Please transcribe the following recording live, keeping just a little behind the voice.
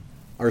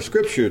Our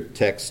scripture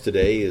text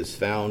today is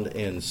found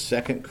in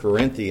 2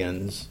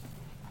 Corinthians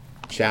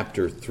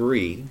chapter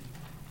 3.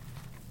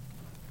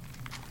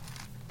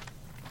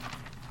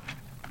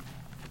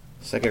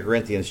 2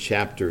 Corinthians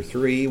chapter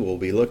 3, we'll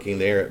be looking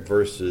there at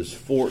verses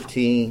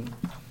 14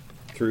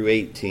 through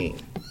 18.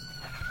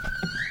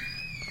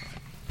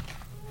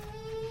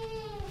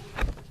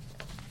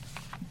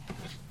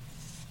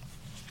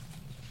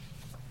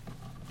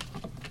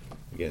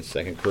 Again,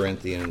 2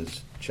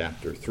 Corinthians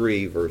chapter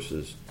 3,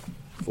 verses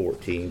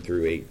 14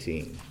 through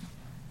 18.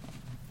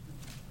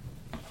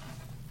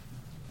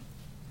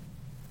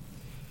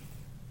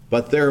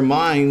 But their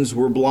minds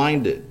were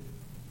blinded.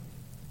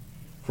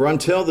 For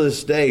until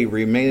this day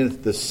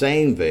remaineth the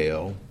same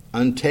veil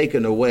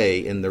untaken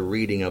away in the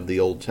reading of the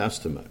Old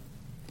Testament,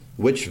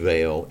 which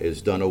veil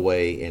is done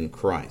away in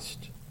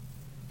Christ.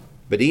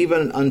 But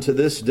even unto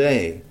this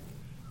day,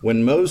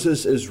 when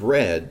Moses is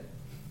read,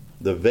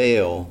 the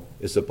veil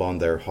is upon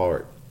their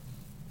heart.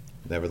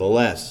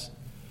 Nevertheless,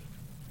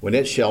 when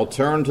it shall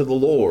turn to the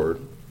Lord,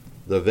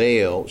 the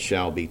veil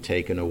shall be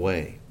taken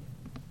away.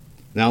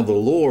 Now the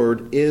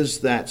Lord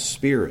is that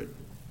Spirit,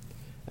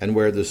 and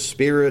where the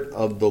Spirit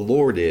of the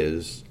Lord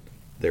is,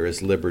 there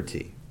is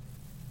liberty.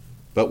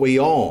 But we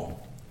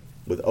all,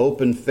 with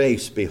open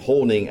face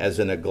beholding as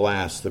in a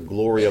glass the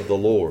glory of the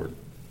Lord,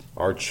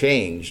 are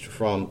changed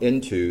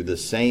into the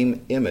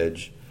same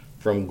image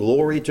from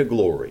glory to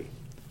glory,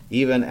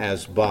 even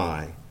as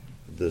by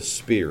the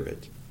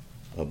Spirit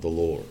of the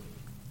Lord.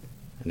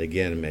 And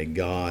again, may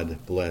God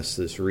bless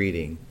this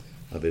reading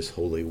of His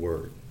holy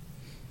word.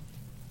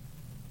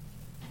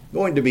 I'm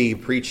going to be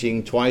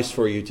preaching twice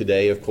for you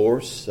today, of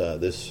course,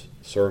 this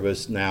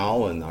service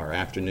now and our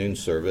afternoon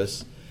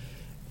service.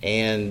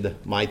 And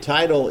my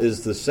title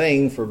is the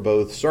same for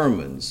both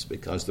sermons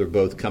because they're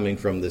both coming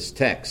from this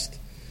text.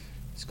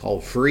 It's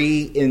called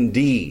Free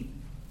Indeed.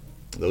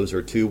 Those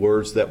are two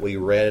words that we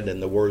read in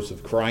the words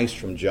of Christ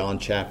from John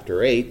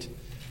chapter 8.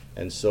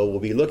 And so we'll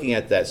be looking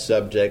at that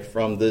subject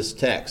from this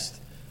text.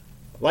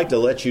 I'd like to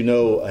let you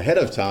know ahead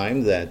of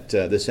time that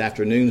this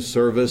afternoon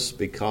service,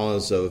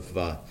 because of,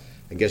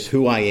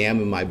 who I am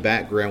and my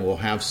background, will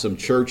have some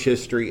church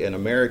history and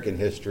American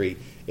history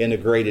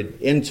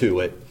integrated into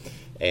it.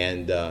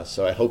 And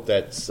so I hope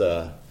that's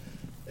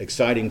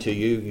exciting to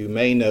you. You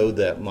may know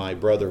that my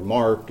brother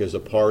Mark is a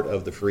part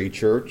of the Free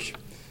Church,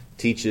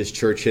 teaches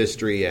church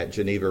history at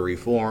Geneva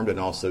Reformed, and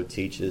also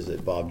teaches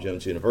at Bob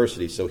Jones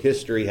University. So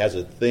history has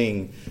a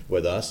thing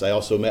with us. I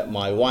also met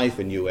my wife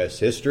in U.S.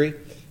 history,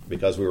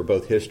 because we were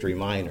both history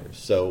minors.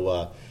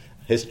 So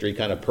history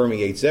kind of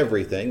permeates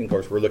everything. Of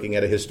course, we're looking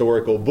at a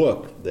historical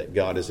book that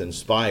God has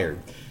inspired.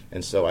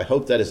 And so I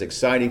hope that is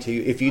exciting to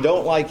you. If you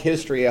don't like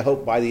history, I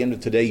hope by the end of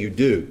today you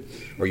do,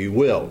 or you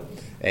will.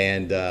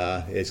 And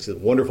it's a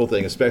wonderful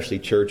thing, especially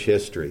church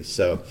history.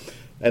 So,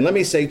 and let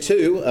me say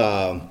too,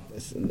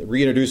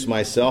 reintroduce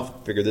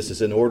myself. Figure this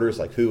is in order. It's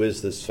like, who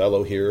is this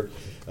fellow here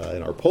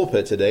in our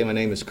pulpit today? My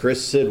name is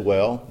Chris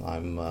Sidwell.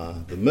 I'm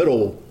the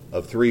middle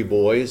of three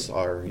boys.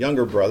 Our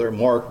younger brother,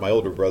 Mark, my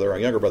older brother. Our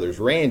younger brother is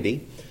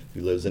Randy,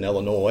 who lives in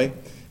Illinois.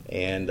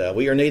 And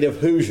we are native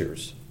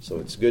Hoosiers. So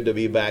it's good to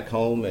be back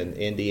home in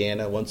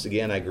Indiana. Once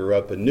again, I grew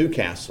up in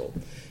Newcastle.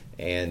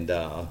 And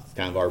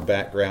kind of our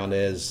background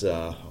is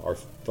our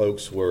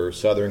folks were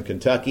Southern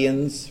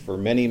Kentuckians for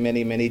many,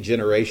 many, many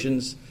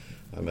generations.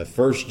 I'm a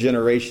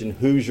first-generation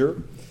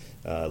Hoosier.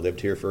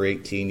 Lived here for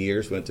 18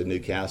 years, went to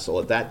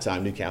Newcastle. At that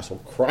time,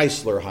 Newcastle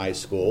Chrysler High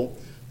School,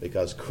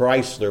 because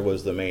Chrysler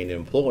was the main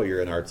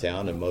employer in our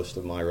town, and most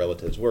of my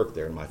relatives worked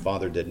there. And my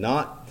father did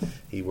not.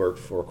 He worked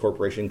for a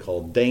corporation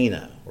called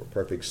Dana, or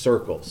Perfect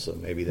Circle, so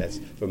maybe that's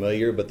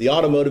familiar. But the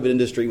automotive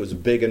industry was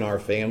big in our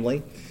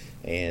family,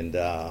 and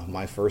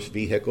my first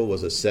vehicle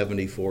was a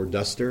 74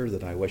 Duster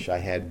that I wish I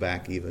had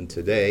back even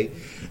today.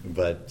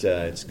 But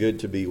it's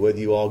good to be with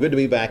you all. Good to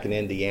be back in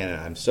Indiana.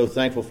 I'm so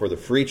thankful for the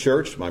Free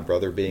Church, my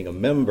brother being a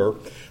member.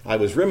 I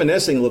was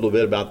reminiscing a little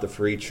bit about the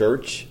Free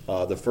Church.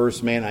 The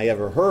first man I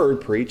ever heard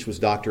preach was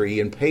Dr.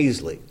 Ian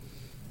Paisley.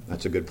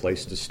 That's a good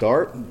place to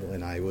start.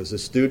 When I was a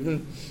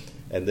student.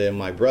 And then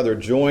my brother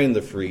joined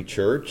the Free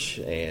Church,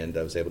 and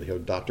I was able to hear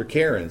Dr.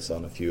 Cairns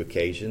on a few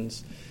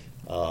occasions.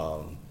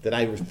 Then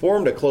I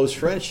formed a close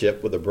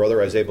friendship with a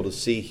brother I was able to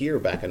see here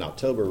back in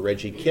October,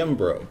 Reggie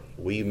Kimbrough.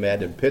 We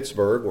met in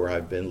Pittsburgh, where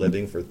I've been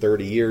living for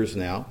 30 years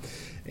now.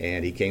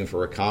 And he came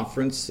for a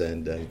conference,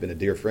 and he's been a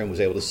dear friend. Was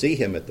able to see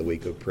him at the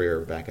Week of Prayer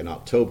back in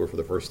October for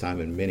the first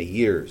time in many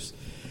years.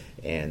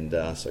 And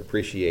so I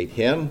appreciate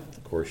him.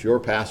 Of course,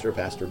 your pastor,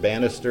 Pastor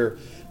Bannister,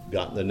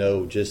 gotten to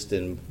know just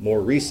in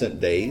more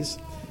recent days.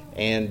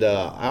 And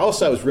I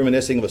was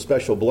reminiscing of a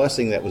special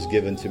blessing that was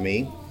given to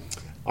me.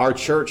 Our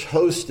church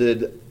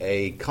hosted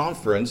a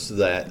conference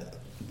that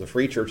the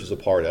Free Church is a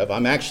part of.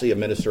 I'm actually a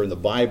minister in the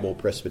Bible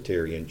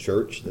Presbyterian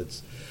Church.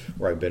 That's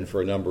where I've been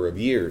for a number of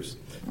years.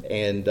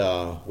 And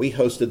we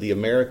hosted the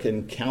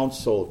American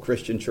Council of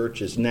Christian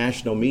Churches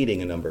national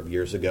meeting a number of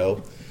years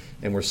ago.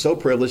 And we're so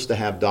privileged to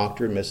have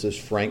Dr. and Mrs.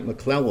 Frank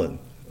McClellan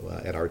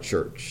at our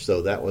church.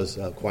 So that was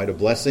quite a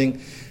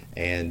blessing.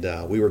 And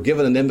we were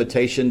given an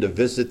invitation to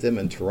visit them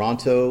in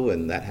Toronto,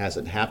 and that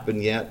hasn't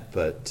happened yet,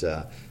 but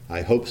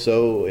I hope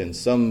so in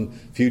some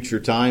future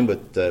time.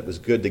 But it was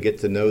good to get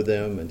to know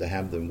them and to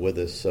have them with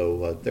us.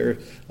 So there are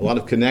a lot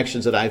of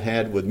connections that I've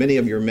had with many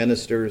of your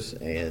ministers,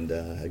 and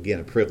again,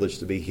 a privilege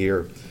to be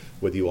here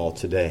with you all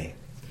today.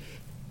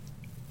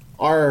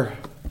 Our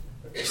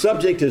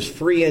subject is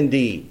free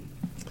indeed.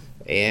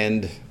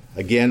 And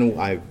again,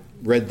 I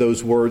read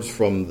those words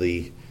from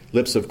the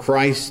lips of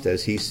Christ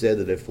as he said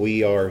that if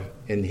we are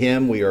in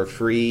him, we are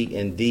free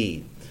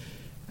indeed.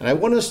 And I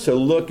want us to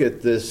look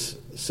at this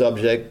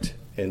subject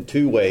in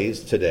two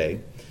ways today.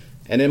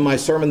 And in my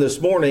sermon this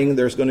morning,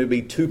 there's going to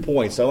be 2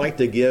 points. I like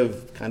to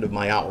give kind of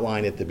my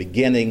outline at the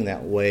beginning.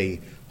 That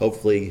way,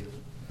 hopefully,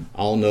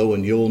 I'll know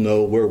and you'll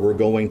know where we're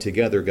going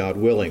together, God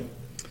willing.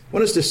 I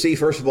want us to see,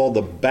 first of all,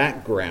 the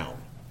background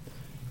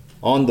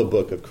on the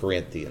book of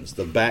Corinthians.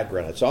 The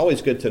background. It's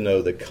always good to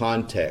know the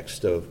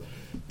context of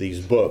these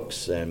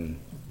books, and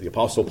the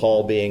Apostle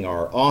Paul being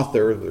our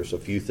author, there's a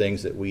few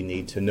things that we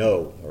need to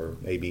know, or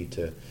maybe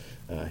to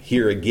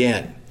hear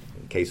again,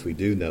 in case we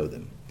do know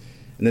them.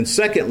 And then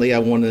secondly, I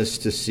want us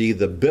to see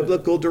the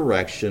biblical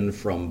direction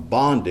from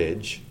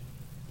bondage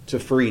to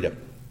freedom.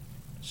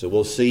 So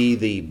we'll see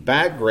the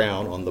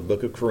background on the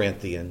book of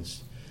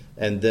Corinthians,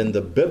 and then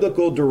the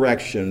biblical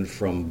direction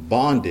from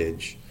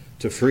bondage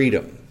to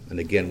freedom. And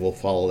again, we'll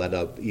follow that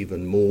up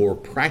even more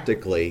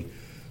practically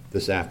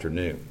this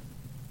afternoon.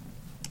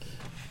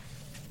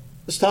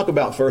 Let's talk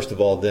about, first of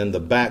all, then, the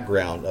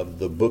background of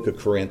the book of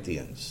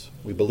Corinthians.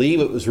 We believe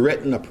it was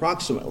written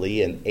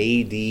approximately in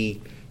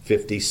AD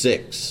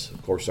 56.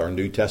 Of course, our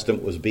New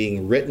Testament was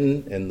being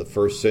written in the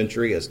first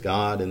century as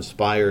God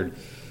inspired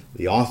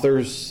the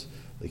authors,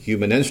 the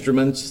human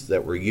instruments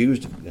that were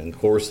used. And, of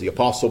course, the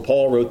Apostle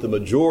Paul wrote the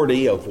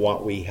majority of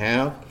what we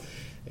have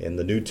in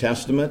the New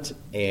Testament.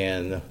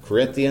 And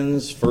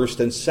Corinthians, 1st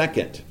and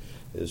 2nd,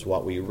 is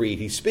what we read.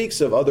 He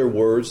speaks of other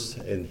words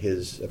in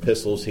his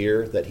epistles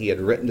here that he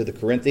had written to the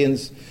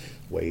Corinthians,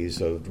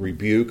 ways of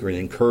rebuke or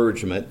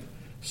encouragement.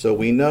 So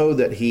we know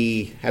that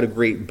he had a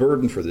great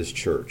burden for this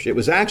church. It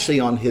was actually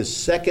on his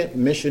second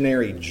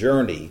missionary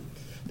journey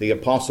the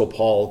Apostle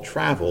Paul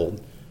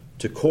traveled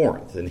to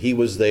Corinth. And he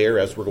was there,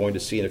 as we're going to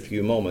see in a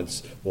few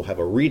moments. We'll have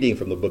a reading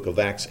from the book of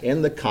Acts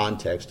in the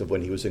context of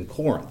when he was in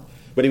Corinth.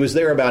 But he was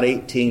there about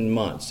 18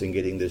 months in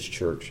getting this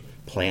church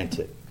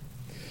planted.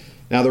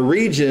 Now, the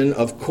region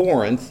of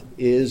Corinth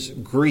is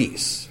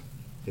Greece.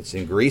 It's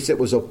in Greece. It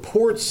was a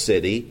port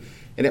city,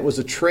 and it was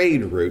a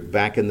trade route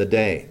back in the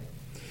day.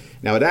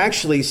 Now, it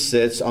actually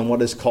sits on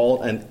what is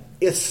called an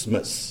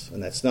isthmus,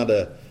 and that's not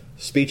a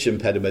speech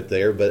impediment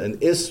there, but an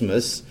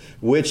isthmus,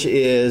 which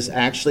is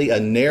actually a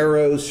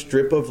narrow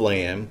strip of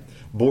land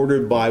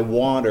bordered by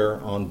water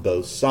on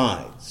both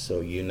sides.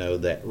 So you know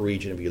that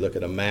region. If you look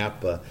at a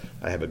map,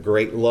 I have a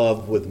great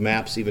love with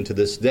maps even to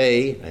this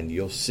day, and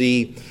you'll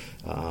see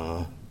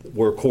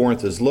where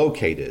Corinth is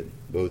located,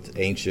 both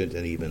ancient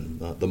and even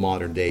the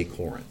modern day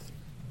Corinth.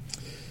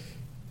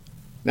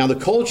 Now, the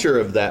culture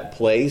of that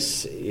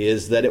place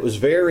is that it was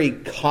very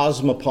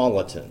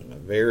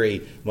cosmopolitan,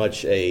 very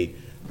much a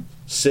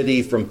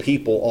city from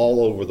people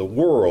all over the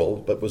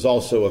world, but was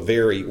also a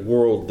very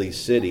worldly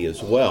city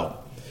as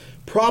well.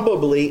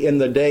 Probably in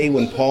the day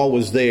when Paul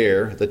was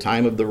there, at the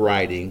time of the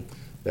writing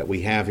that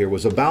we have here,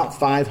 was about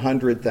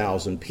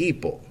 500,000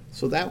 people.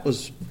 So that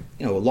was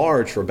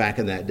large for back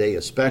in that day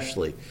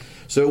especially.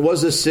 So it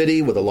was a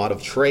city with a lot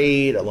of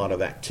trade, a lot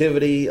of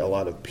activity, a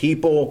lot of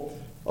people,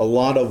 a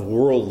lot of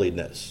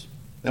worldliness.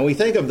 Now we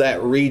think of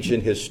that region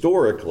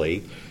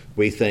historically,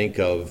 we think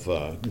of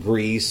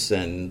Greece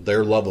and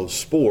their love of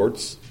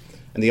sports.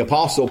 And the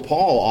Apostle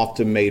Paul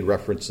often made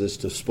references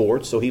to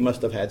sports, so he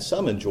must have had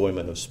some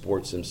enjoyment of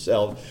sports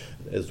himself,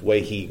 as the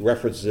way he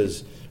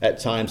references at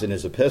times in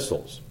his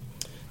epistles.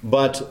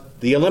 But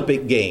the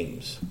Olympic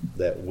Games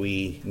that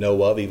we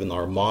know of, even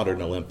our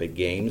modern Olympic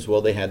Games,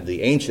 well, they had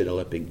the ancient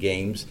Olympic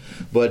Games,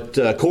 but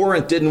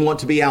Corinth didn't want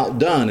to be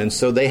outdone, and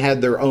so they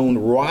had their own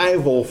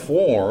rival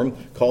form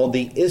called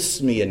the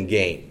Isthmian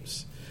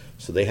Games.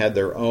 So they had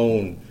their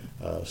own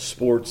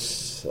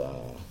sports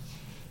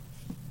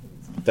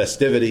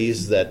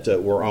festivities that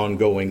were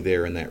ongoing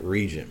there in that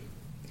region.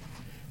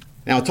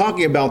 Now,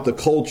 talking about the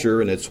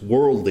culture and its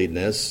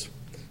worldliness,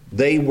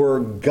 they were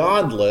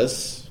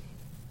godless,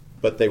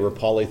 but they were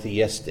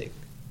polytheistic.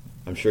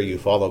 I'm sure you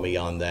follow me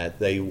on that.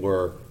 They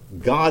were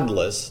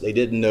godless. They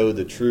didn't know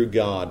the true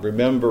God.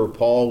 Remember,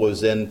 Paul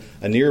was in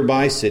a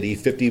nearby city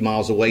 50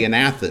 miles away in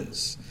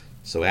Athens.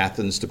 So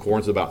Athens to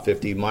Corinth is about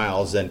 50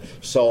 miles, and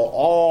saw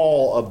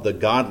all of the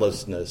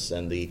godlessness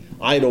and the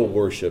idol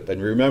worship.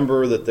 And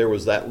remember that there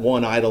was that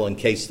one idol, in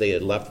case they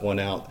had left one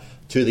out,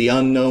 to the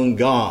unknown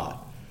God.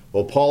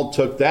 Well, Paul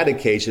took that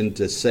occasion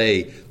to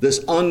say,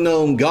 this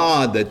unknown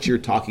God that you're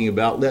talking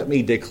about, let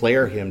me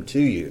declare him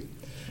to you.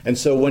 And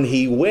so when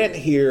he went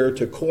here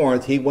to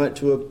Corinth, he went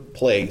to a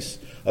place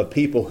of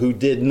people who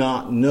did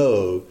not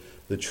know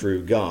the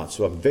true God.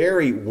 So a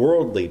very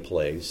worldly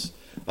place,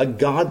 a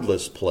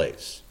godless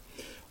place.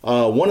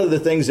 One of the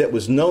things that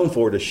was known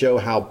for to show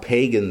how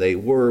pagan they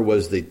were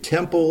was the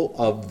temple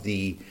of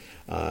the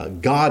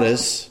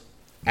goddess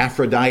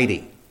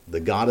Aphrodite, the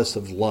goddess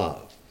of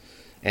love.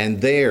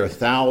 And there,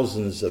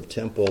 thousands of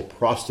temple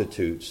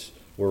prostitutes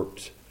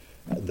worked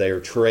their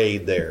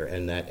trade there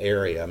in that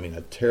area. I mean,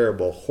 a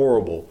terrible,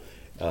 horrible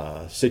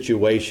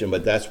situation,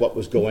 but that's what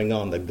was going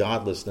on, the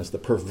godlessness, the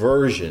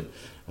perversion,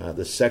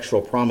 the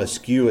sexual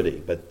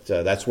promiscuity. But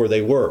that's where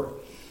they were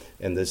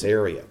in this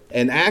area.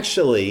 And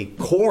actually,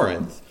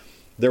 Corinth,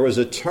 there was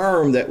a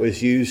term that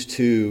was used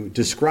to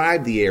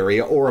describe the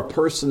area or a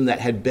person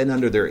that had been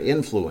under their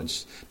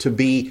influence, to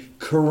be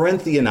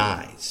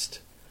Corinthianized.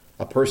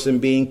 A person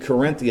being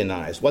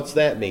Corinthianized. What's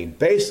that mean?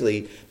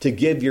 Basically, to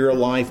give your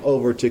life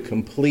over to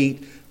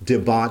complete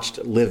debauched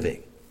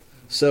living.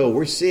 So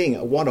we're seeing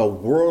what a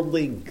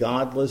worldly,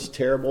 godless,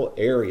 terrible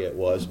area it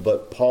was.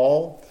 But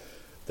Paul,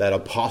 that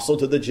apostle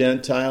to the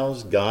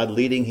Gentiles, God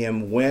leading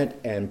him, went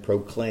and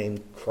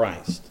proclaimed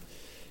Christ.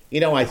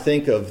 You know, I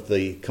think of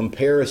the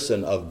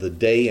comparison of the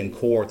day in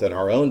Corinth and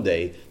our own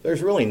day.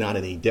 There's really not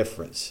any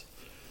difference.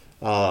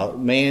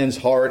 Man's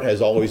heart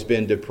has always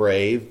been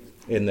depraved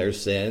in their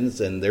sins,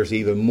 and there's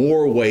even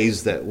more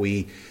ways that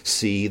we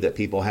see that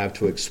people have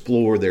to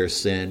explore their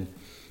sin.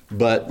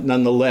 But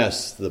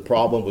nonetheless, the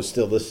problem was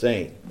still the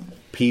same.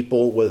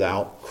 People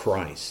without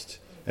Christ.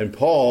 And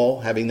Paul,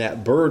 having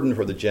that burden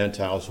for the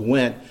Gentiles,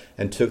 went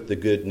and took the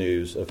good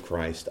news of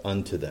Christ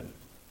unto them.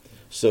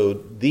 So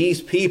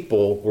these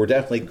people were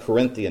definitely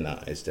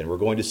Corinthianized, and we're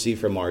going to see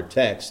from our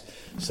text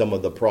some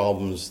of the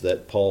problems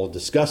that Paul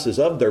discusses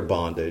of their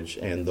bondage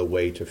and the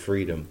way to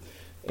freedom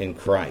in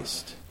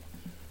Christ.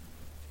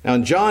 Now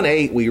in John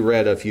 8, we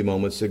read a few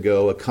moments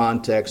ago a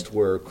context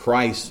where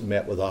Christ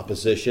met with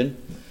opposition.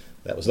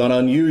 That was not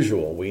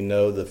unusual. We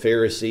know the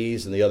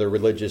Pharisees and the other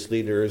religious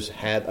leaders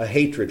had a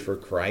hatred for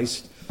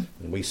Christ.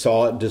 And we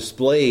saw it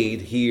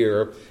displayed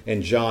here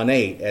in John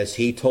 8 as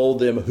he told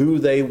them who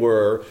they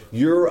were.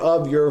 You're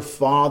of your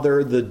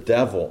father, the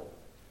devil.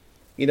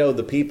 You know,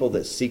 the people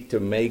that seek to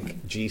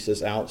make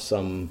Jesus out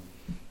some,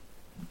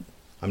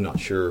 I'm not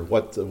sure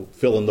what the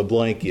fill in the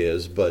blank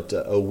is, but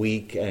a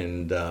weak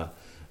and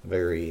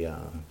very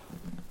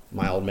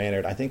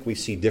mild-mannered, I think we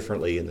see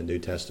differently in the New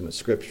Testament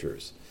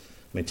scriptures.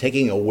 I mean,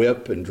 taking a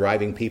whip and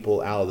driving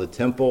people out of the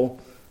temple,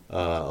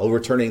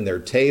 overturning their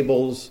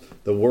tables,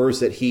 the words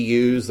that he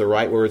used, the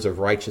right words of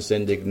righteous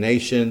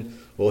indignation.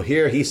 Well,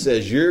 here he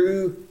says,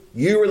 you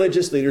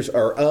religious leaders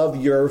are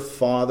of your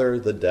father,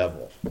 the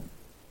devil.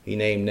 He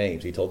named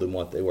names. He told them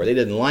what they were. They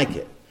didn't like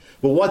it.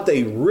 But what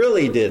they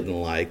really didn't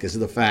like is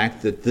the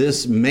fact that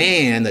this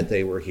man that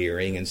they were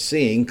hearing and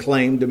seeing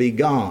claimed to be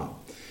God.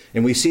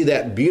 And we see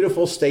that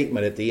beautiful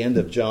statement at the end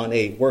of John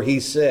 8 where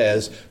he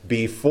says,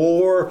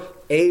 before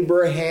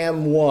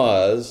Abraham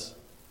was,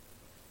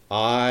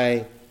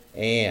 I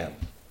am.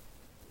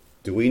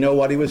 Do we know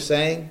what he was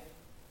saying?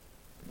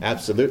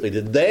 Absolutely.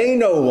 Did they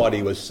know what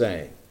he was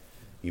saying?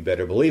 You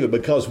better believe it,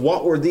 because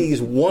what were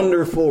these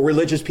wonderful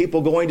religious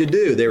people going to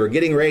do? They were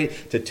getting ready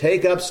to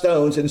take up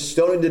stones and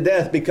stone him to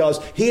death because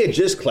he had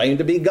just claimed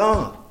to be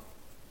God.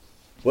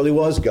 Well, he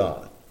was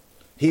God.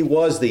 He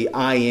was the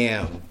I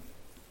am.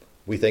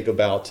 We think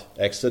about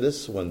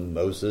Exodus when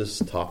Moses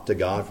talked to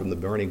God from the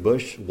burning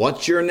bush.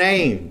 What's your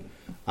name?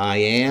 I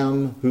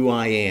am who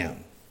I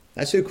am.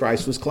 That's who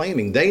Christ was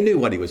claiming. They knew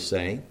what he was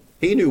saying.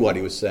 He knew what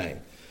he was saying.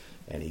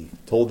 And he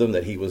told them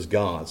that he was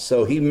God.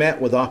 So he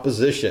met with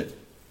opposition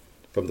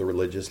from the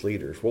religious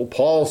leaders. Well,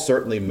 Paul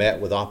certainly met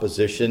with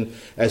opposition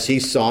as he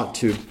sought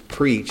to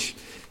preach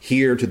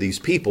here to these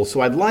people.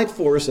 So I'd like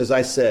for us, as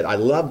I said, I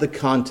love the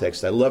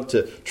context. I love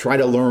to try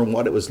to learn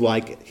what it was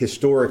like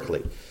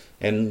historically.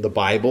 And the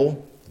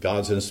Bible,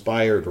 God's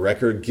inspired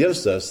record,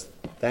 gives us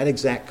that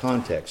exact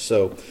context.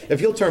 So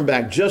if you'll turn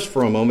back just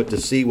for a moment to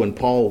see when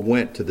Paul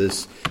went to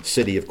this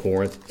city of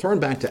Corinth, turn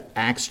back to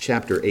Acts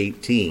chapter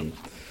 18,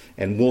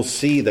 and we'll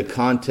see the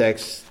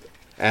context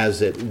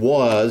as it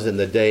was in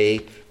the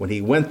day when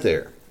he went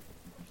there.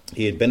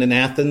 He had been in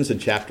Athens in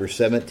chapter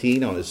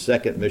 17 on his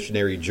second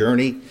missionary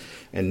journey,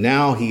 and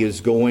now he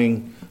is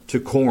going to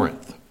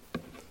Corinth.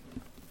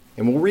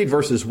 And we'll read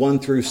verses 1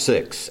 through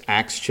 6,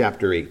 Acts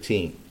chapter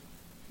 18.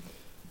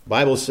 The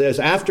Bible says,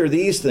 after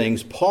these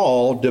things,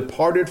 Paul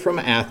departed from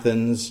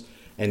Athens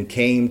and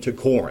came to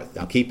Corinth.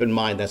 Now keep in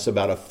mind, that's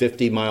about a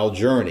 50-mile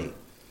journey.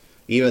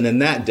 Even in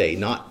that day,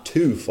 not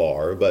too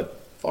far,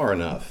 but far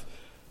enough.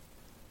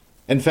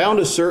 And found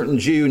a certain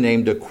Jew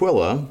named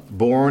Aquila,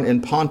 born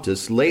in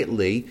Pontus,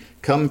 lately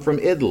come from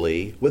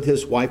Italy, with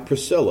his wife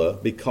Priscilla,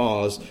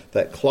 because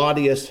that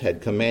Claudius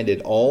had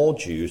commanded all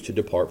Jews to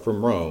depart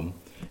from Rome,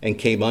 and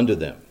came unto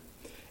them.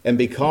 And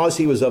because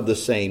he was of the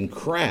same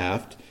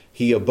craft,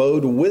 he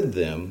abode with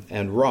them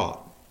and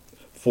wrought.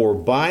 For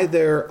by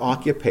their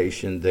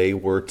occupation they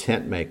were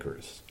tent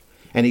makers.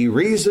 And he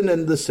reasoned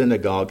in the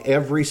synagogue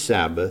every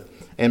Sabbath,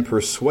 and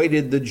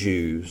persuaded the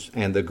Jews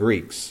and the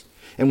Greeks.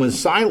 And when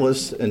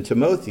Silas and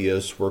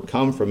Timotheus were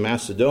come from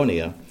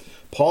Macedonia,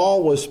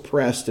 Paul was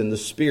pressed in the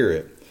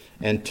Spirit,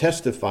 and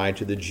testified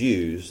to the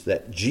Jews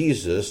that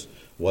Jesus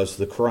was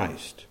the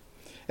Christ.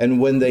 And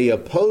when they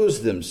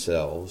opposed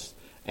themselves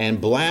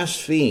and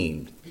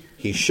blasphemed,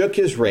 he shook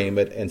his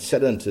raiment and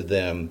said unto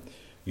them,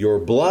 Your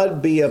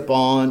blood be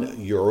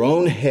upon your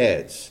own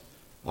heads.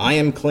 I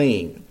am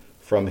clean.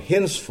 From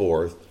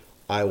henceforth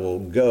I will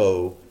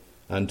go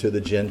unto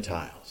the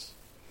Gentiles.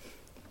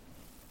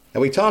 And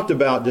we talked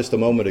about just a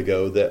moment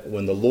ago that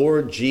when the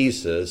Lord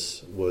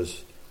Jesus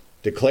was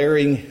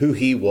declaring who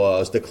he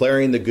was,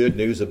 declaring the good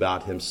news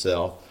about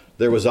himself,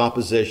 there was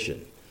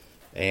opposition.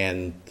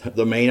 And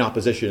the main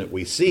opposition that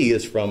we see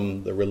is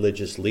from the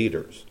religious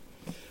leaders.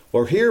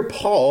 Well, here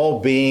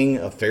Paul, being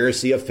a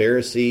Pharisee of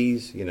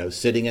Pharisees,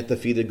 sitting at the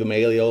feet of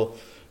Gamaliel,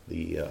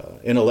 the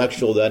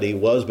intellectual that he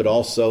was, but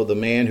also the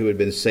man who had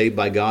been saved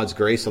by God's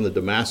grace on the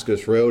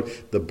Damascus Road,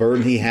 the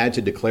burden he had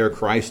to declare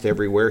Christ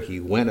everywhere he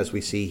went, as we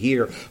see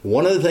here.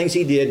 One of the things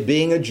he did,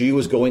 being a Jew,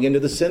 was going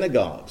into the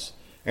synagogues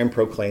and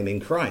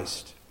proclaiming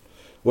Christ.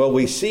 Well,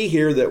 we see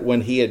here that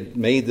when he had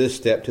made this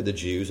step to the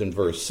Jews in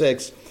verse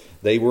 6,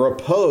 they were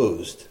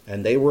opposed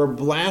and they were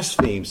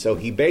blasphemed. So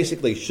he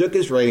basically shook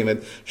his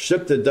raiment,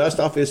 shook the dust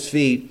off his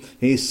feet,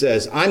 and he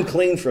says, I'm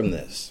clean from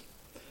this.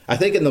 I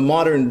think in the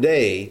modern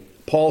day,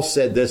 Paul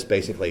said this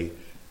basically,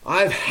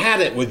 I've had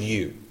it with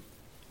you.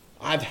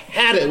 I've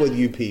had it with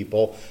you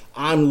people.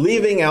 I'm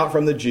leaving out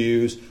from the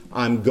Jews.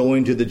 I'm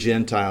going to the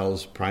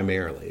Gentiles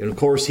primarily. And of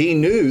course, he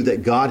knew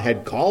that God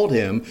had called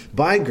him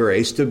by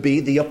grace to be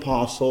the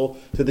apostle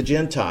to the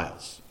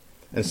Gentiles.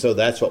 And so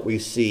that's what we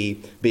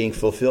see being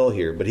fulfilled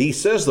here. But he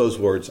says those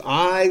words,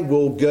 I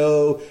will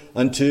go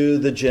unto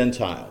the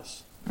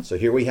Gentiles. So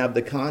here we have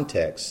the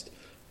context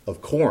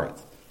of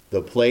Corinth,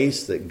 the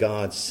place that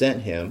God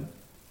sent him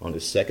on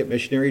his second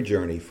missionary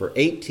journey for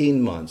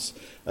 18 months,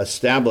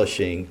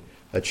 establishing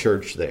a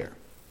church there.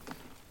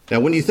 Now,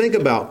 when you think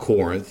about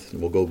Corinth,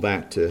 and we'll go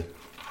back to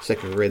 2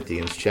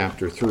 Corinthians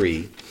chapter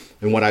 3,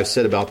 and what I've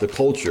said about the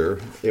culture,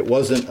 it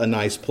wasn't a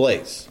nice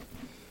place.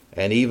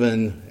 And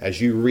even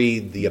as you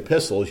read the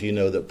epistles, you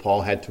know that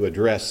Paul had to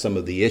address some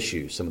of the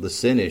issues, some of the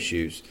sin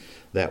issues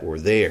that were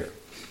there.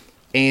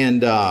 And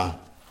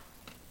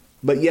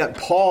but yet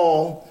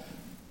Paul,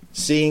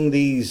 seeing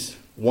these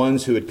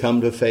ones who had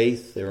come to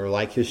faith, they were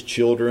like his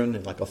children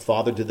and like a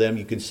father to them.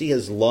 You can see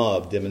his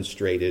love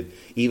demonstrated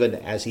even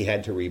as he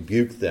had to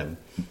rebuke them.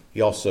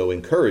 He also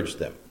encouraged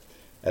them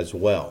as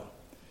well.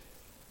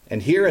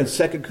 And here in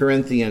 2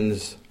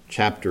 Corinthians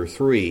chapter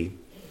 3,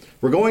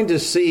 we're going to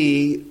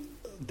see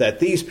that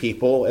these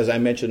people, as I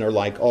mentioned, are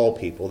like all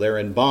people. They're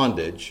in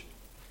bondage.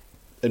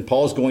 And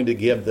Paul's going to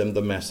give them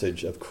the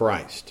message of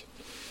Christ.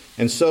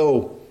 And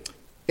so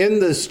in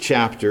this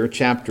chapter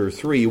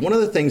 3, one of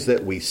the things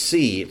that we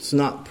see, it's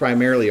not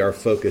primarily our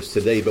focus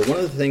today, but one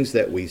of the things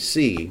that we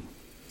see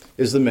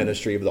is the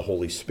ministry of the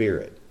Holy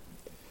Spirit.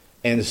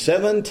 And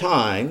 7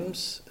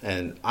 times,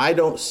 and I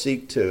don't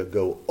seek to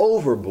go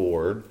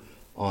overboard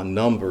on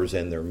numbers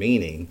and their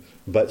meaning,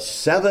 but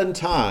 7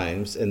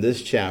 times in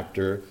this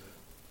chapter,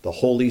 the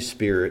Holy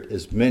Spirit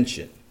is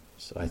mentioned.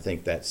 So I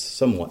think that's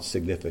somewhat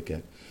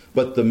significant.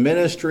 But the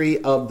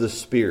ministry of the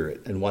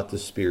Spirit and what the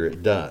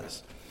Spirit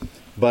does.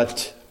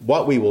 But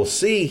what we will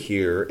see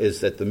here is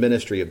that the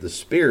ministry of the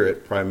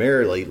Spirit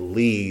primarily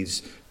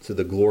leads to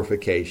the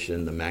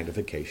glorification, the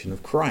magnification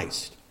of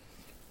Christ.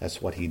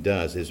 That's what he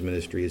does. His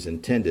ministry is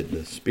intended.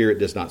 The Spirit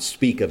does not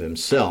speak of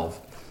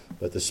himself,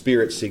 but the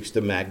Spirit seeks to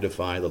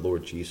magnify the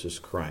Lord Jesus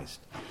Christ.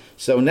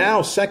 So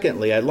now,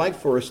 secondly, I'd like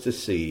for us to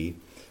see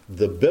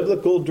the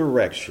biblical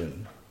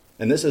direction,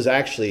 and this is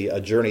actually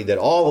a journey that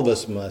all of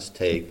us must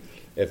take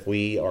if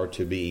we are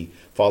to be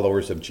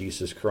followers of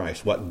Jesus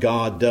Christ. What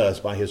God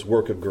does by his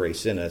work of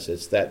grace in us,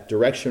 it's that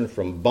direction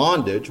from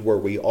bondage where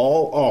we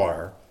all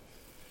are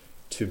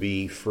to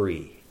be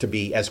free, to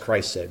be, as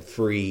Christ said,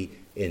 free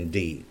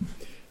indeed.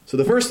 So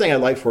the first thing I'd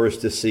like for us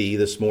to see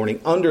this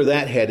morning under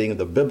that heading of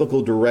the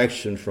biblical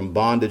direction from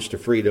bondage to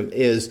freedom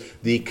is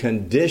the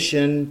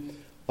condition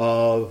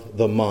of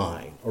the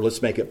mind. Or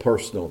let's make it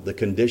personal, the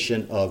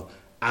condition of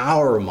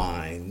our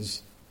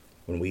minds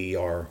when we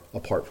are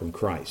apart from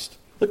Christ.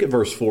 Look at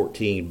verse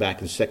 14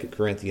 back in 2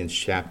 Corinthians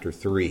chapter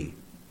 3.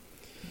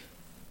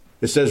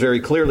 It says very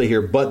clearly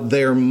here, but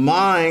their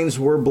minds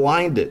were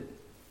blinded.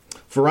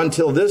 For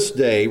until this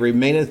day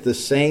remaineth the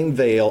same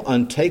veil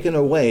untaken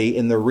away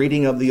in the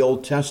reading of the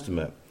Old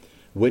Testament,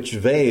 which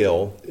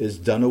veil is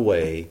done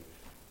away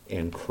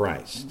in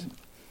Christ.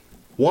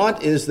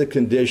 What is the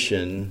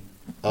condition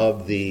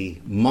of the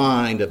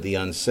mind of the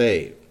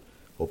unsaved?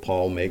 Well,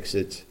 Paul makes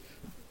it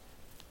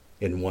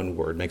in one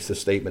word, makes the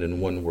statement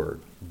in one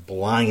word,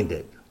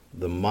 blinded.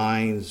 The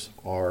minds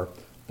are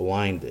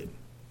blinded.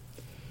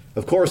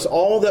 Of course,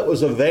 all that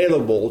was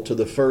available to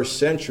the first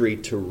century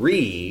to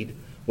read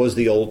was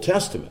the Old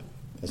Testament.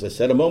 As I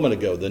said a moment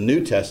ago, the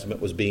New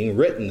Testament was being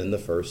written in the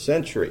first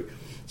century.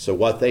 So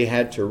what they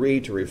had to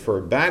read to refer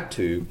back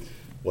to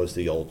was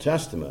the Old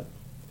Testament.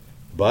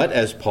 But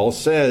as Paul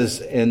says,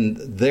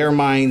 in their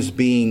minds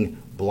being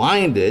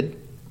blinded,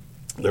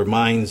 their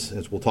minds,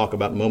 as we'll talk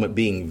about in a moment,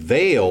 being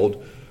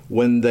veiled,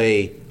 when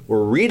they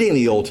were reading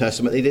the Old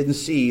Testament, they didn't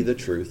see the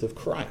truth of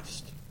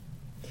Christ.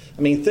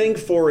 I mean, think,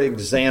 for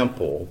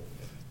example,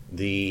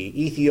 The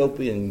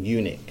Ethiopian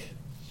eunuch,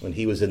 when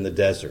he was in the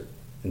desert,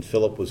 and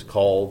Philip was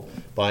called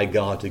by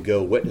God to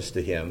go witness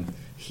to him,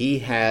 he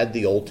had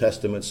the Old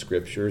Testament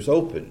scriptures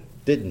open,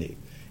 didn't he?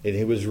 And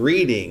he was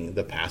reading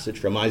the passage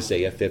from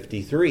Isaiah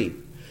 53.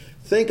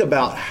 Think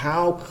about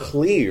how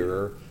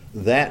clear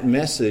that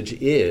message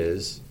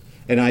is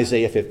in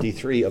Isaiah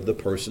 53 of the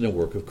person and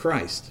work of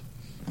Christ.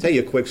 I'll tell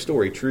you a quick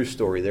story, true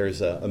story.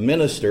 There's a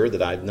minister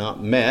that I've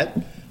not met,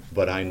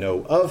 but I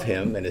know of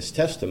him and his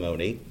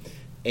testimony.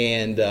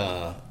 And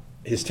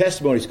his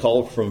testimony is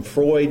called From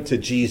Freud to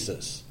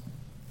Jesus.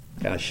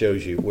 Kind of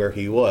shows you where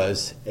he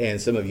was.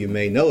 And some of you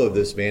may know of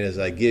this man as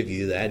I give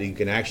you that. You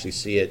can actually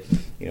see it,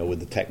 with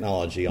the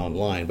technology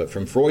online. But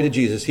From Freud to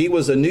Jesus, he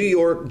was a New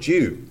York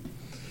Jew.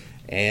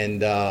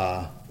 And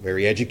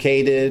very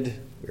educated,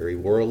 very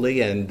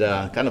worldly. And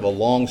kind of a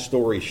long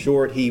story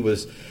short, he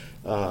was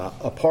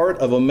a part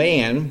of a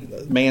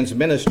man's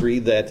ministry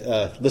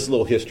that, this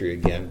little history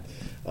again,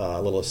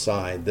 a little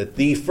aside, that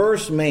the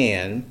first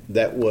man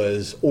that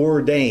was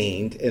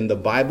ordained in the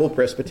Bible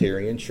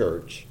Presbyterian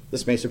Church,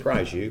 this may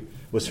surprise you,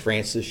 was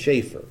Francis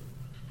Schaeffer.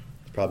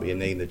 It's probably a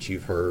name that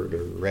you've heard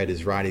or read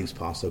his writings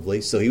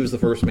possibly. So he was the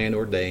first man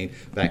ordained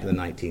back in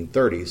the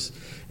 1930s.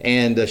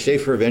 And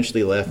Schaeffer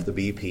eventually left the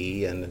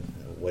BP, and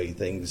the way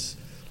things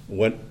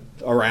went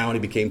around, he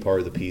became part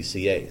of the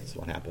PCA. That's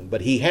what happened.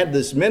 But he had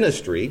this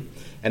ministry,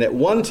 and at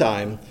one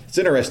time, it's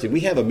interesting, we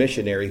have a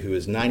missionary who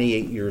is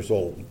 98 years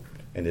old,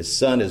 and his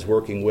son is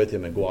working with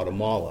him in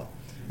Guatemala.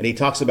 And he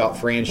talks about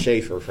Franz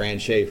Schaeffer,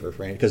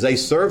 because they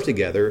served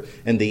together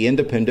in the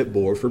Independent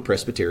Board for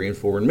Presbyterian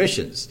Foreign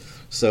Missions.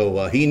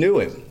 So he knew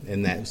him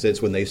in that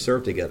sense when they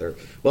served together.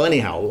 Well,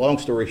 anyhow, long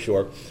story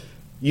short,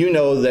 you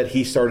know that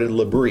he started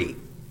L'Abri,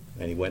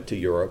 and he went to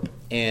Europe.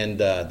 And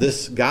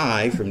this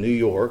guy from New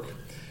York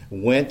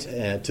went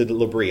to the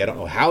L'Abri. I don't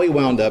know how he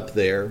wound up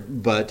there,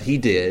 but he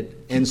did.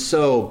 And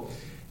so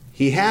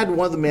he had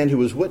one of the men who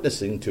was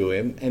witnessing to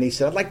him, and he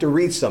said, I'd like to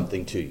read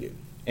something to you.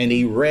 And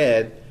he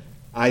read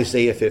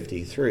Isaiah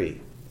 53. And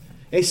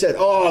he said,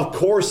 oh, of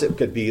course it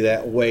could be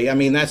that way. I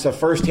mean, that's a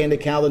first-hand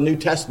account of the New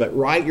Testament,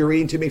 right? You're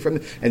reading to me from...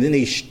 And then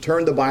he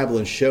turned the Bible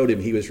and showed him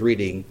he was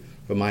reading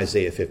from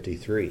Isaiah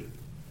 53.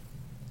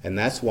 And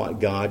that's what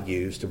God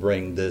used to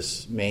bring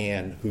this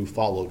man who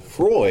followed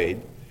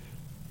Freud.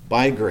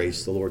 By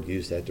grace, the Lord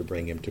used that to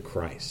bring him to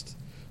Christ.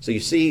 So you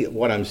see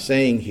what I'm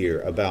saying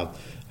here about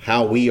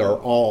how we are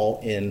all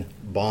in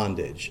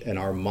bondage and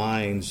our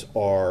minds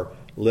are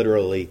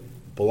literally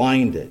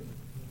blinded.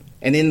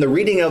 And in the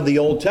reading of the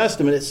Old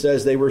Testament, it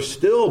says they were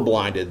still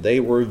blinded.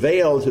 They were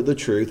veiled to the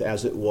truth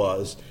as it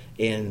was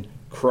in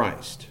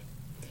Christ.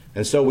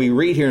 And so we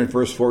read here in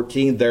verse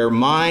 14, their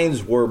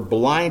minds were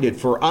blinded,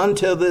 for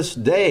until this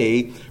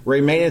day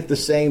remaineth the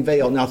same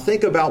veil. Now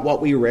think about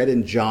what we read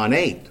in John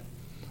 8.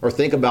 Or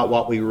think about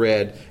what we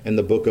read in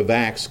the book of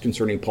Acts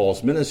concerning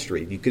Paul's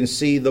ministry. You can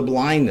see the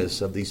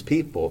blindness of these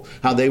people,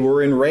 how they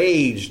were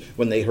enraged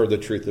when they heard the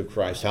truth of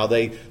Christ, how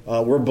they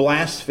were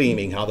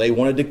blaspheming, how they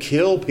wanted to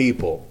kill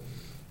people.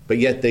 But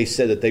yet they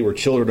said that they were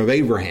children of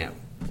Abraham,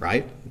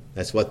 right?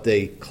 That's what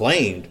they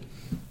claimed.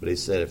 But he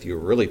said if you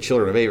were really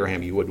children of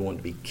Abraham, you wouldn't want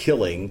to be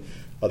killing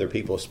other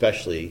people,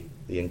 especially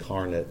the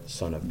incarnate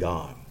Son of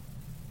God.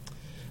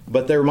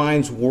 But their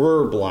minds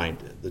were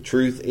blinded. The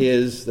truth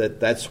is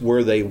that that's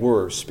where they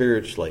were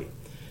spiritually.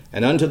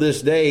 And unto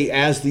this day,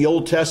 as the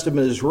Old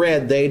Testament is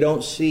read, they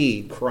don't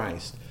see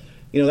Christ.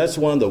 That's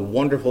one of the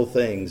wonderful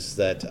things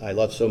that I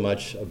love so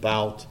much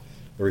about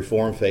the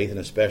Reformed faith, and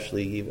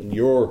especially even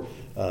your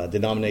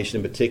denomination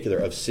in particular,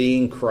 of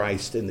seeing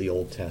Christ in the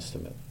Old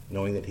Testament,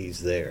 knowing that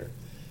he's there.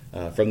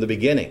 From the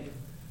beginning,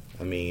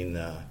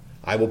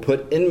 I will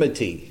put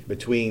enmity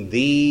between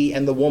thee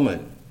and the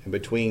woman, and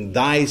between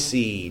thy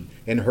seed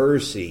and her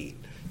seed.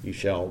 You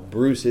shall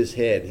bruise his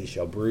head, he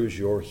shall bruise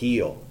your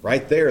heel.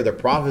 Right there, the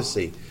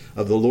prophecy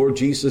of the Lord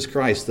Jesus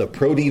Christ, the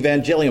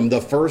protevangelium, the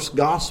first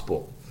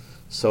gospel.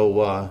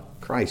 So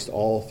Christ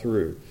all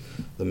through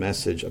the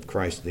message of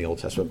Christ in the Old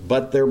Testament.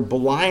 But they're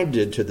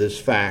blinded to this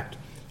fact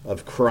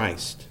of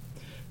Christ.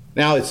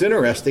 Now, it's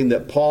interesting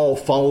that Paul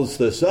follows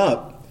this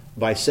up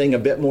by saying a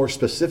bit more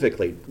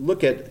specifically.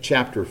 Look at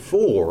chapter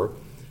 4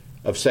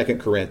 of 2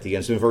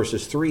 Corinthians in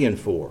verses 3 and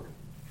 4.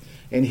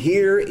 And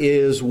here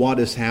is what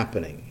is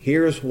happening.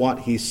 Here's what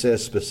he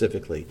says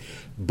specifically.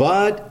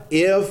 But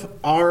if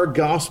our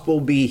gospel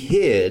be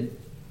hid,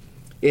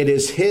 it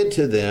is hid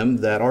to them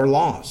that are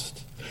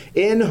lost,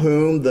 in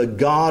whom the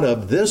God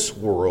of this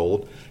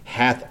world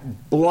hath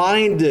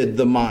blinded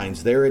the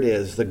minds. There it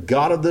is. The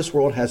God of this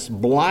world hath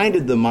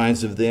blinded the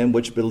minds of them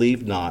which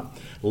believe not,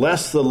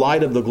 lest the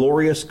light of the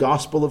glorious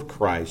gospel of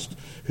Christ,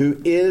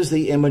 who is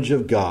the image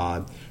of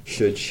God,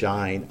 should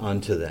shine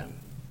unto them.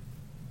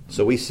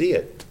 So we see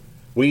it.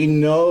 We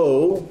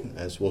know,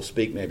 as we'll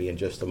speak maybe in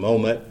just a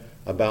moment,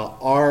 about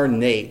our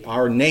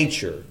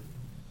nature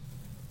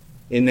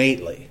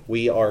innately.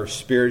 We are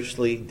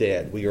spiritually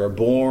dead. We are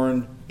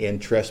born in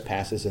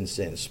trespasses and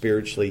sins,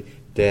 spiritually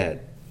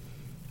dead.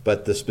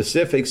 But the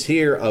specifics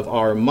here of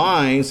our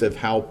minds, of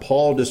how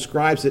Paul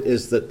describes it,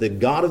 is that the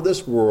God of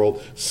this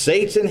world,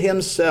 Satan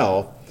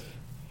himself,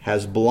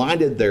 has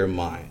blinded their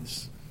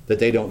minds, that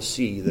they don't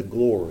see the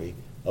glory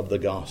of the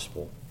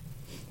gospel.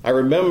 I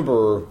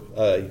remember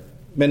a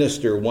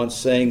minister once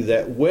saying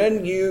that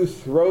when you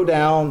throw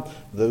down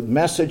the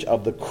message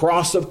of the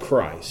cross of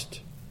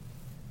Christ,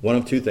 one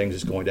of two things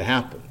is going to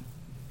happen.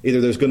 Either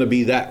there's going to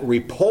be that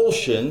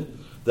repulsion,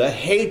 the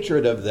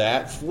hatred of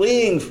that,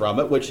 fleeing from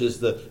it, which is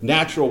the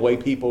natural way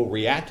people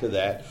react to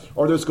that,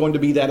 or there's going to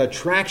be that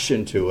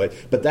attraction to it.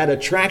 But that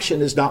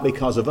attraction is not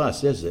because of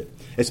us, is it?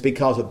 It's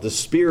because of the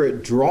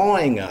Spirit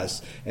drawing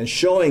us and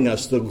showing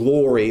us the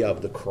glory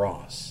of the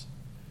cross,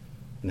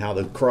 and how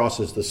the cross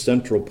is the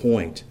central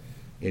point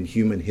in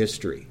human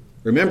history.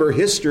 Remember,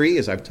 history,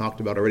 as I've talked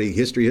about already,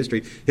 history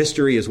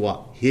is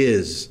what?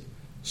 His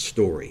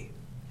story.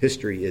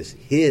 History is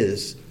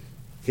his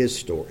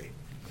story.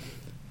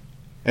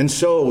 And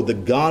so the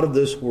God of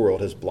this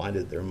world has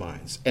blinded their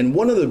minds. And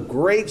one of the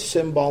great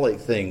symbolic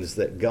things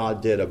that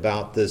God did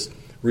about this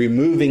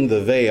removing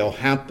the veil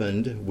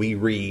happened, we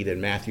read in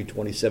Matthew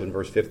 27,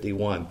 verse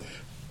 51,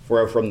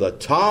 for from the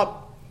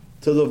top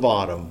to the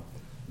bottom,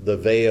 the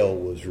veil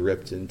was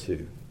ripped in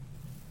two.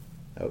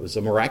 That was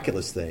a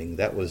miraculous thing.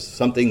 That was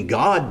something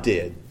God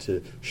did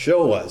to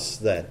show us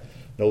that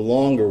no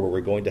longer were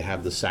we going to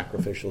have the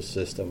sacrificial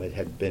system. It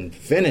had been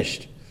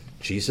finished.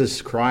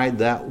 Jesus cried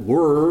that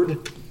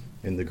word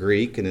in the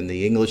Greek and in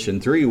the English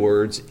in three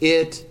words,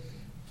 "It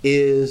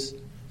is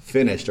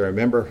finished." I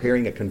remember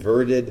hearing a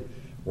converted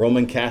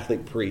Roman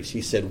Catholic priest.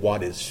 He said,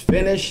 "What is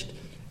finished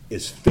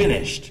is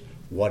finished.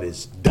 What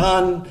is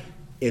done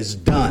is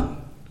done."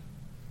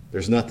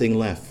 There's nothing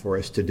left for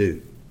us to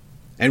do.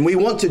 And we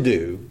want to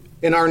do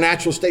in our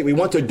natural state. We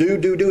want to do.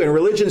 And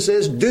religion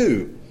says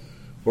do.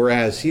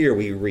 Whereas here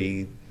we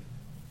read,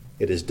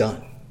 it is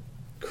done.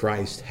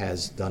 Christ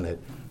has done it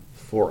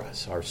for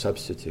us, our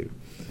substitute,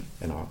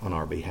 and on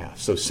our behalf.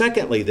 So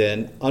secondly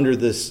then, under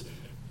this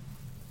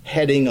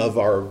heading of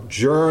our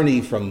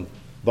journey from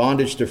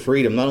bondage to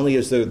freedom, not only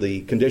is there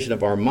the condition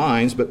of our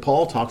minds, but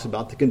Paul talks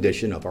about the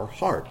condition of our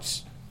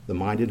hearts, the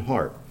mind and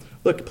heart.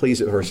 Look,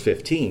 please, at verse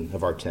 15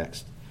 of our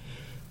text.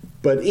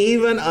 "But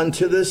even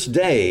unto this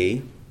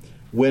day,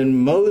 when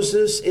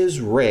Moses is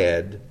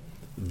read,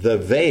 the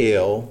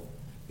veil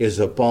is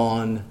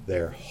upon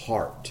their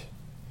heart."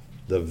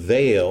 The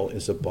veil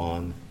is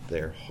upon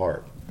their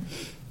heart.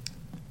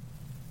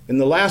 In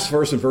the last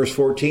verse, in verse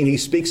 14, he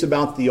speaks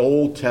about the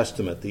Old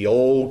Testament, the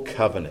Old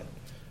Covenant.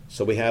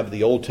 So we have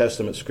the Old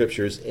Testament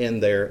scriptures in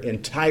their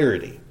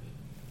entirety.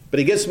 But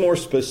he gets more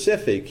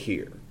specific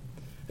here.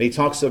 And he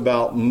talks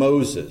about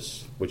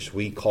Moses, which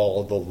we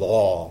call the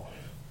law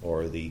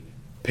or the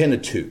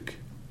Pentateuch.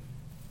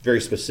 Very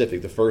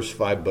specific, the first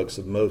 5 books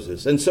of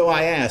Moses. And so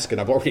I ask,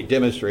 and I've already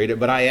demonstrated,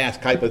 but I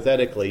ask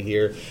hypothetically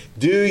here,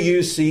 do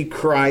you see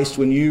Christ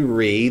when you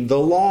read the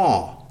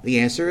law? The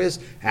answer is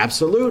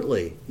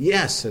absolutely,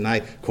 yes. And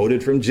I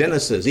quoted from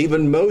Genesis.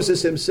 Even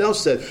Moses himself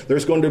said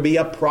there's going to be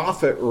a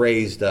prophet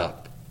raised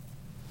up.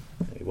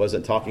 He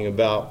wasn't talking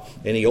about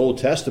any Old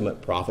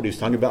Testament prophet. He was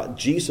talking about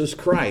Jesus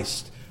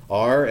Christ,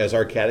 as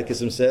our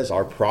catechism says,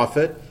 our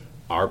prophet,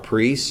 our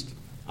priest,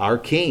 our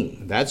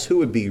king. That's who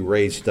would be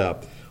raised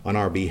up on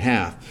our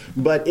behalf.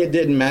 But it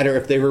didn't matter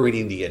if they were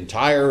reading the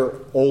entire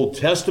Old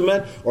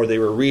Testament or they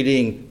were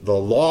reading the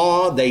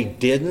law. They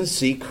didn't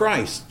see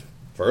Christ.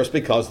 First,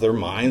 because their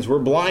minds were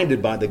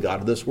blinded by the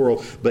God of this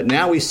world. But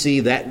now we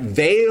see that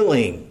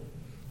veiling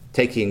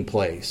taking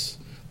place.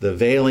 The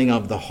veiling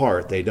of the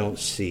heart. They don't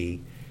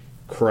see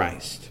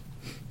Christ.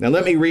 Now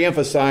let me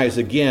reemphasize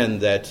again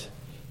that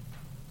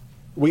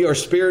we are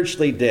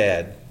spiritually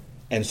dead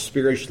and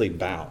spiritually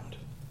bound.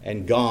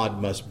 And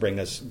God must bring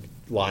us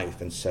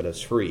life and set us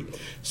free.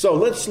 So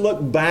let's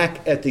look back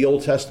at the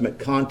Old Testament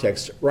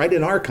context, right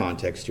in our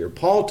context here.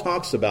 Paul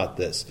talks about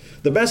this.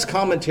 The best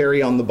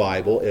commentary on the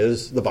Bible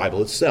is the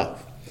Bible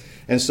itself.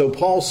 And so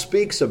Paul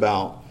speaks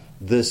about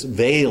this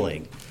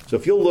veiling. So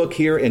if you'll look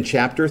here in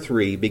chapter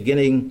 3,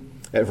 beginning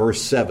at verse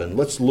 7,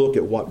 let's look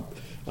at what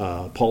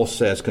Paul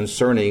says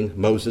concerning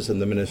Moses and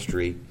the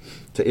ministry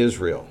to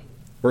Israel.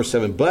 Verse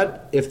 7,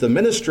 "But if the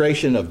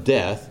ministration of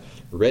death,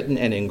 written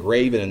and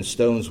engraven in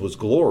stones, was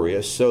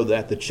glorious, so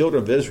that the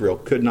children of Israel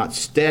could not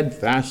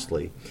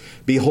steadfastly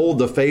behold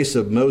the face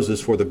of Moses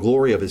for the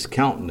glory of his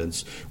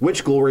countenance,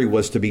 which glory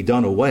was to be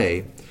done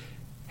away,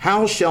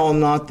 how shall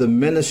not the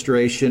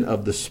ministration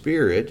of the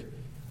Spirit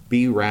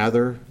be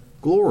rather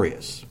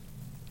glorious?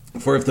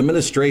 For if the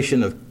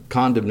ministration of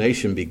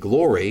condemnation be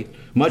glory,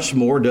 much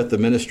more doth the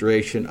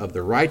ministration of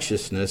the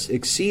righteousness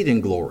exceed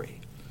in glory.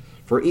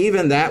 For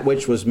even that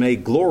which was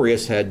made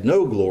glorious had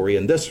no glory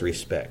in this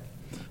respect,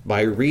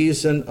 by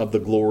reason of the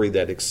glory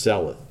that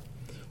excelleth.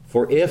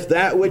 For if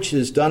that which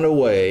is done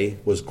away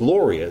was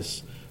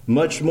glorious,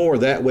 much more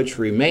that which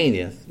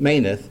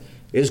remaineth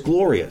is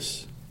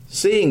glorious.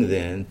 Seeing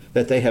then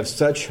that they have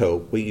such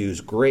hope, we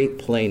use great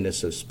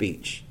plainness of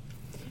speech.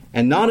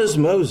 And not as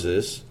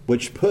Moses,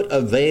 which put a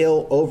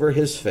veil over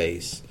his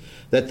face,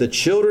 that the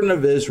children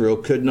of Israel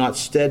could not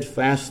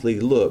steadfastly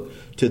look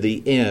to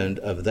the end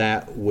of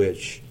that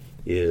which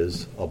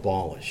is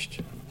abolished.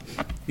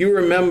 You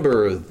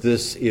remember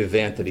this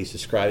event that he's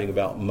describing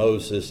about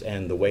Moses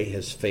and the way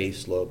his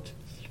face looked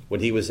when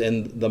he was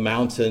in the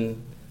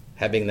mountain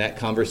having that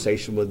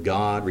conversation with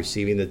God,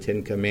 receiving the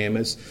Ten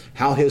Commandments,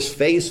 how his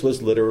face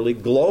was literally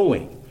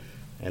glowing.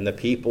 And the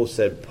people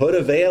said, put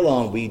a veil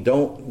on. We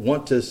don't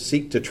want to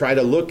seek to try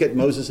to look at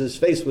Moses'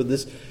 face with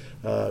this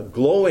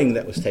glowing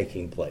that was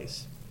taking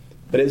place.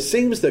 But it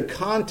seems the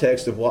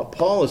context of what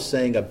Paul is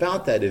saying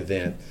about that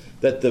event,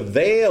 that the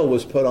veil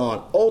was put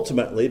on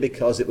ultimately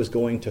because it was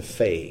going to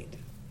fade.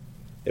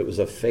 It was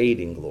a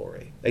fading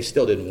glory. They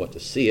still didn't want to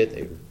see it.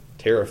 They were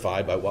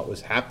terrified by what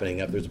was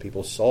happening up there. The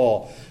people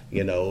saw,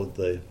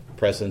 the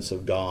presence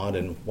of God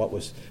and what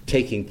was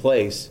taking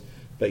place.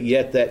 But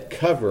yet that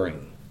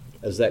covering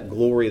as that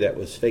glory that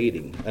was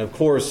fading. And of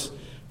course,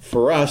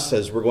 for us,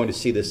 as we're going to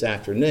see this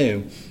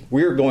afternoon,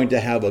 we're going to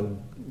have a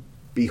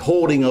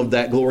beholding of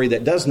that glory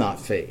that does not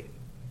fade.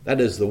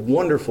 That is the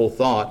wonderful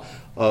thought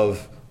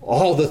of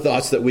all the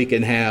thoughts that we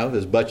can have,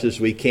 as much as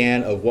we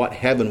can, of what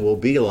heaven will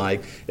be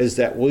like, is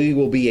that we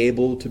will be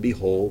able to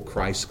behold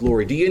Christ's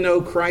glory. Do you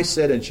know Christ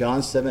said in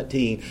John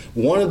 17,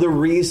 one of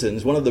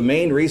the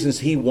main reasons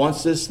he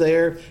wants us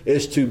there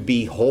is to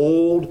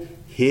behold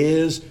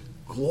his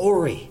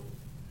glory.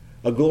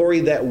 A glory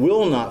that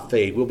will not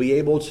fade. We'll be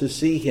able to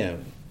see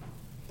him.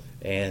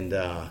 And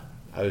I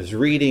was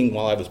reading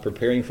while I was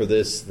preparing for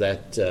this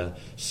that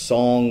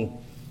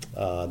song,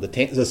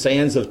 The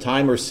Sands of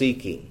Time Are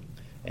Seeking.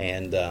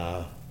 And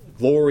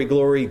glory,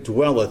 glory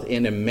dwelleth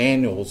in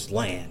Emmanuel's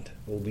land.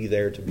 We'll be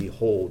there to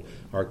behold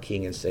our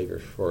King and Savior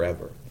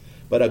forever.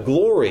 But a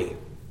glory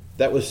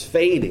that was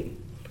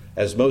fading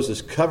as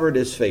Moses covered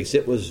his face,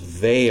 it was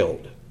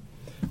veiled.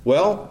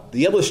 Well,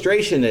 the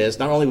illustration is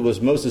not only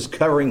was Moses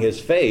covering his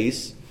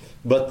face,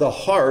 but the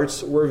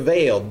hearts were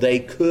veiled. They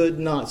could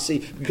not see,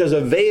 because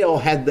a veil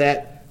had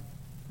that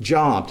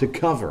job to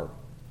cover.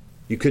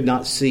 You could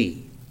not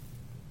see.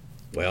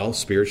 Well,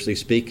 spiritually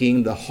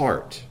speaking, the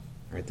heart,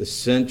 right, the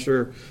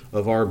center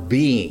of our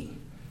being,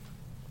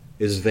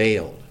 is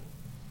veiled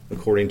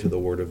according to the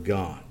Word of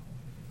God.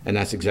 And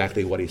that's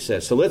exactly what he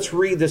says. So let's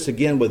read this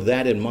again with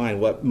that in mind,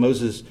 what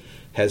Moses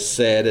has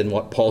said and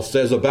what Paul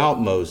says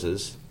about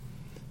Moses.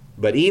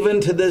 But even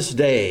to this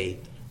day,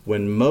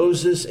 when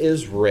Moses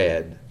is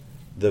read,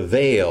 the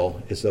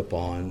veil is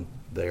upon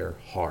their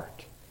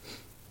heart.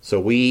 So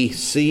we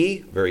see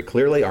very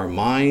clearly our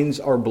minds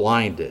are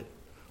blinded.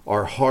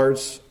 Our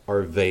hearts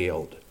are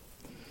veiled.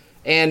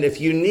 And if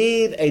you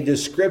need a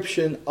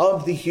description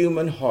of the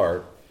human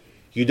heart,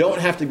 you don't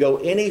have to go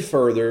any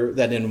further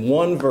than in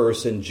one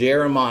verse in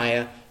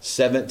Jeremiah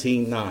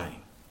 17:9.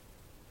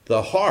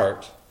 The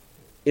heart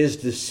is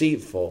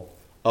deceitful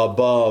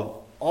above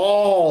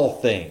all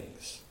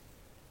things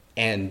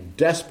and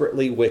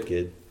desperately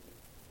wicked.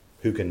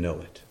 Who can know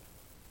it?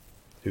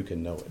 Who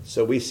can know it?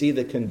 So we see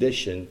the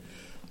condition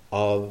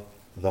of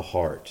the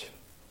heart.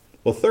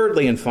 Well,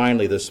 thirdly and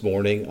finally this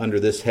morning, under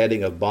this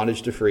heading of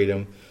bondage to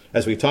freedom,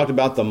 as we talked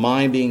about the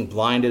mind being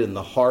blinded and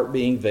the heart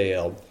being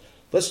veiled,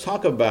 let's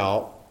talk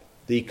about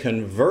the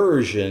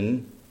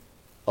conversion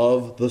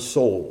of the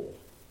soul,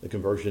 the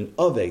conversion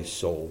of a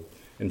soul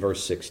in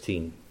verse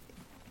 16.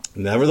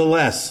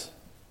 Nevertheless,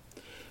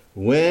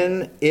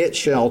 when it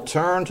shall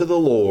turn to the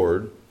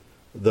Lord,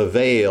 the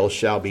veil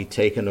shall be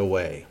taken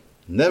away.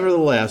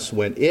 Nevertheless,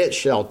 when it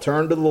shall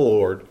turn to the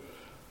Lord,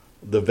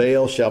 the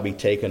veil shall be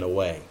taken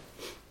away.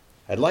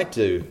 I'd like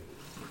to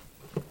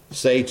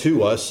say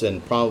to us,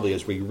 and probably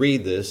as we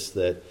read this,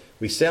 that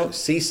we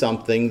see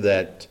something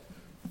that,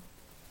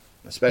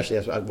 especially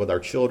with our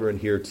children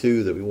here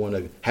too, that we want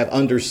to have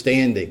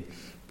understanding,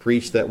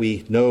 preach that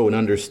we know and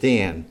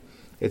understand.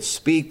 It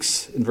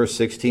speaks in verse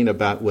 16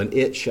 about when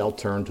it shall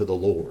turn to the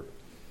Lord.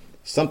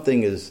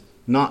 Something is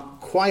not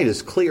quite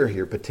as clear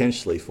here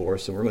potentially for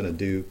us, and we're going to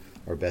do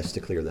our best to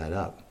clear that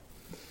up.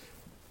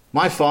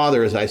 My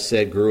father, as I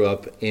said, grew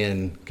up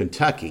in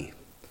Kentucky,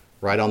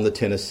 right on the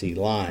Tennessee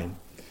line.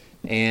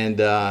 And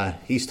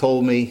he's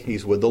told me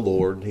he's with the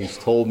Lord. He's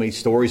told me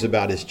stories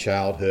about his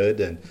childhood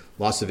and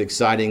lots of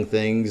exciting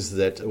things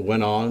that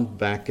went on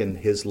back in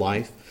his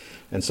life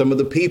and some of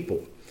the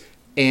people.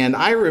 And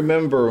I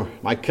remember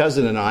my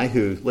cousin and I,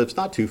 who lives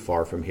not too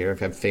far from here,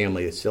 I have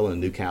family that's still in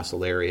the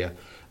Newcastle area,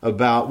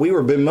 we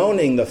were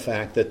bemoaning the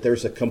fact that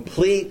there's a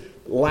complete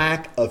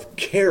lack of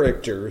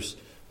characters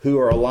who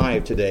are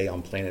alive today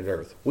on planet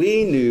Earth.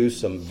 We knew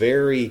some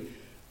very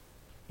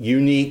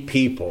unique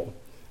people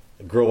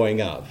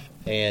growing up.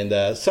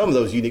 And some of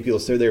those unique people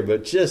still there,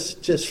 but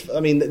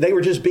they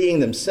were just being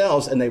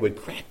themselves, and they would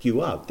crack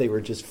you up. They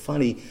were just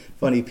funny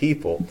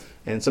people,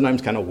 and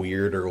sometimes kind of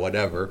weird or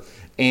whatever.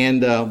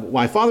 And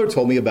my father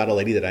told me about a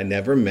lady that I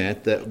never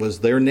met that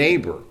was their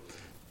neighbor.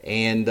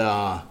 And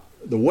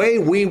the way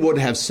we would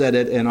have said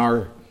it in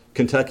our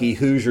Kentucky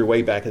Hoosier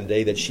way back in the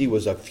day, that she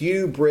was a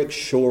few bricks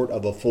short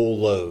of a full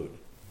load.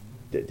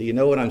 Do you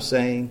know what I'm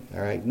saying?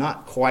 All right,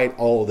 not quite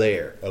all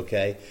there,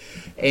 okay?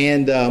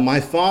 And my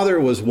father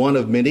was one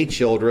of many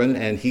children,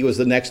 and he was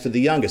the next to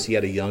the youngest. He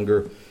had a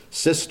younger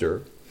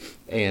sister,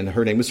 and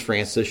her name was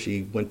Frances.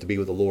 She went to be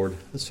with the Lord,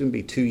 this soon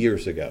be 2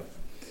 years ago.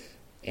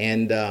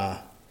 And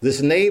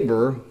this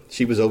neighbor,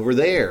 she was over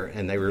there,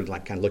 and they were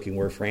like kind of looking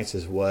where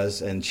Frances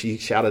was, and she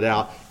shouted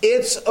out,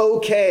 "It's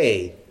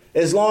okay,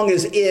 as long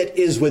as it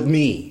is with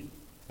me."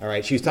 All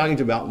right, she was talking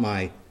about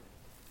my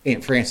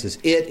Aunt Frances.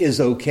 It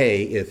is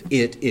okay if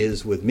it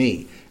is with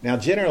me. Now,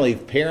 generally,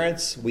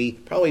 parents, we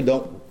probably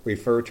don't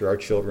refer to our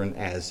children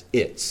as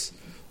its,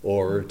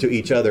 or to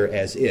each other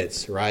as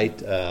its,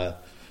 right?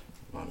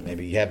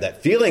 Maybe you have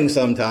that feeling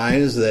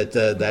sometimes that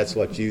that's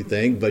what you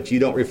think, but you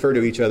don't refer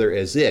to each other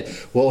as it.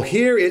 Well,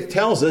 here it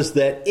tells us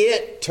that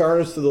it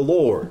turns to the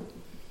Lord.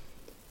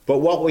 But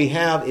what we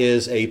have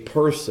is a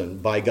person,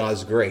 by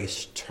God's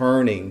grace,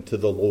 turning to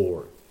the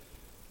Lord.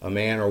 A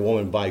man or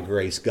woman, by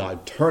grace,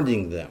 God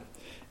turning them.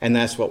 And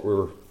that's what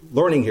we're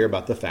learning here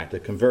about the fact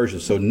of conversion.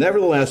 So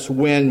nevertheless,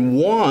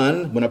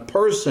 when a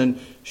person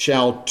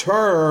shall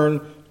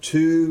turn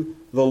to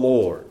the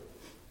Lord,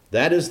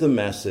 that is the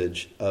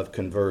message of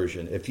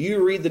conversion. If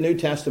you read the New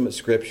Testament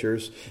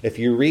scriptures, if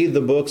you read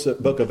the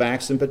book of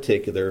Acts in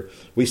particular,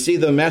 we see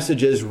the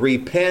message is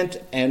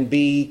repent and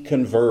be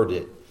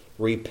converted.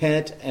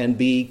 Repent and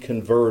be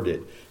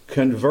converted.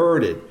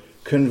 Converted,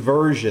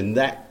 conversion,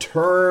 that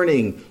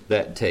turning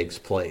that takes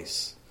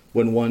place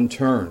when one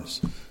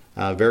turns.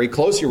 Very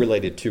closely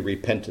related to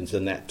repentance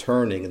and that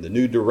turning and the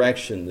new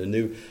direction, the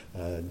new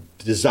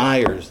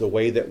desires, the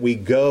way that we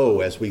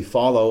go as we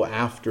follow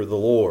after the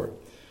Lord.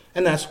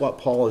 And that's what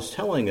Paul is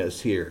telling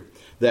us here,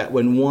 that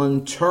when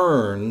one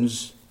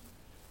turns,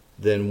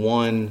 then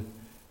one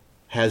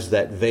has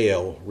that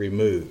veil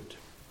removed.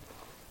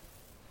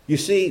 You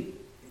see,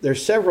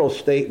 there's several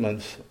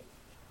statements,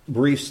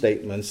 brief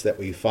statements that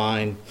we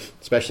find,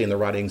 especially in the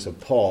writings of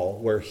Paul,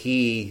 where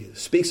he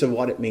speaks of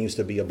what it means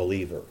to be a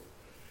believer.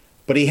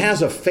 But he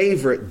has a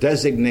favorite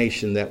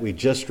designation that we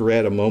just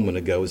read a moment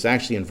ago. It's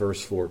actually in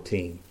verse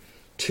 14.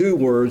 Two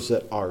words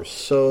that are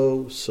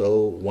so, so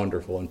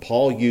wonderful. And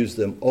Paul used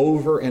them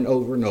over and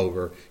over and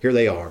over. Here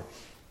they are.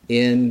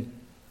 In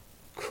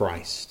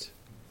Christ.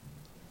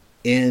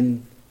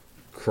 In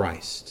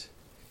Christ.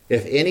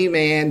 If any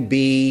man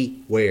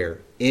be where?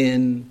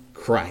 In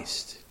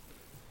Christ.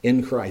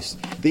 In Christ.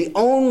 The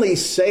only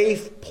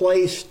safe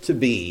place to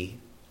be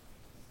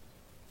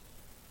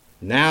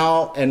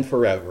now and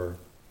forever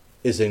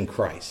is in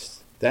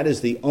Christ. That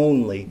is the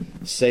only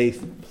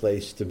safe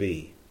place to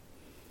be.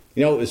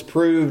 You know, it was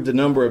proved a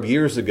number of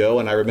years ago,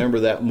 and I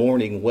remember that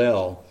morning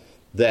well,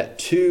 that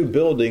two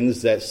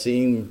buildings that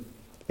seemed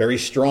very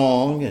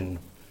strong and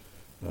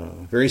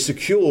very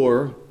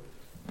secure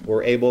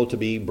were able to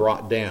be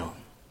brought down.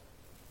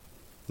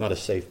 Not a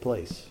safe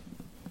place.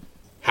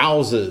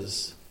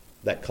 Houses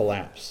that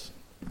collapse.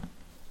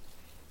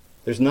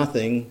 There's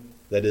nothing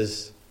that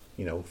is,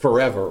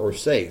 forever or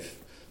safe.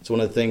 It's one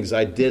of the things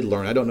I did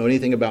learn. I don't know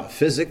anything about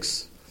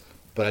physics,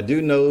 but I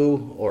do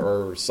know,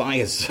 or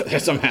science,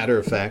 as a matter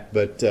of fact,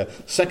 but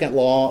second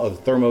law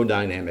of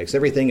thermodynamics.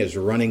 Everything is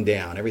running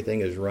down.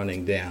 Everything is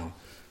running down.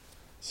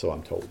 So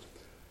I'm told.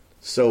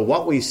 So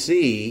what we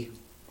see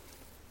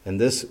in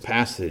this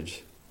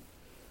passage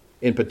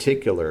in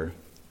particular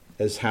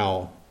is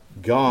how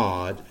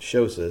God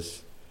shows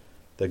us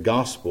the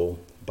gospel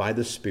by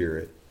the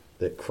Spirit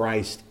that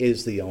Christ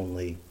is the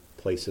only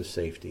place of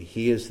safety.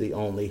 He is the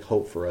only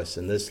hope for us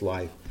in this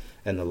life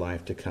and the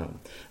life to come.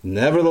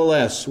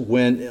 Nevertheless,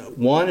 when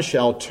one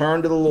shall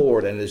turn to the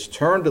Lord and is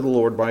turned to the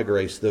Lord by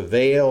grace, the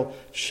veil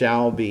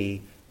shall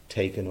be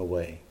taken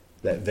away.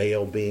 That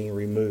veil being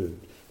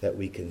removed, that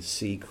we can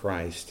see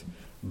Christ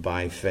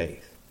by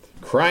faith.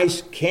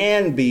 Christ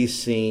can be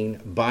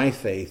seen by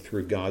faith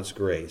through God's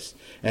grace.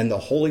 And the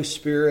Holy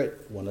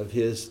Spirit, one of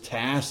his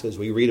tasks as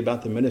we read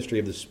about the ministry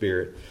of the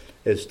Spirit,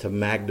 is to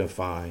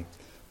magnify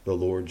the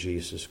Lord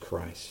Jesus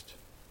Christ.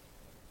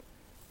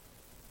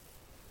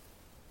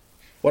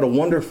 What a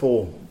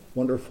wonderful,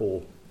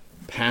 wonderful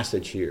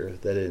passage here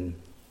that in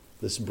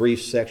this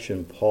brief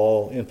section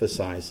Paul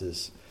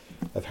emphasizes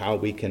of how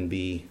we can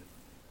be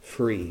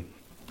free.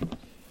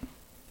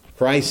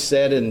 Christ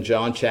said in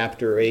John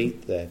chapter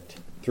 8 that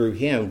through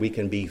him we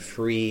can be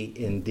free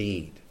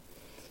indeed.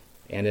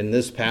 And in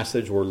this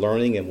passage we're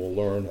learning, and we'll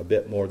learn a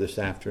bit more this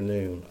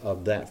afternoon,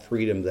 of that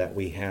freedom that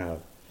we have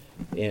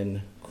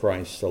in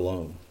Christ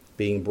alone.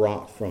 Being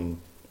brought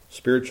from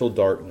spiritual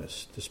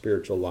darkness to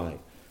spiritual light.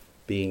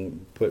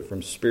 Being put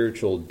from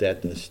spiritual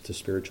deadness to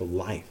spiritual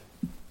life.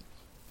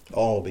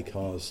 All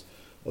because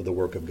of the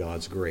work of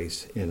God's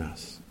grace in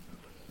us.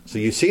 So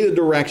you see the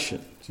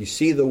direction. You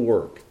see the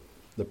work.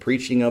 The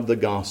preaching of the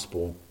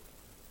gospel.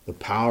 The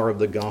power of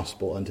the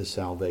gospel unto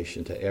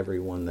salvation to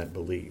everyone that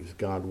believes.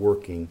 God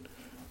working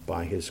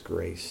by his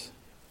grace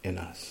in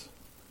us.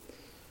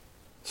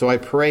 So I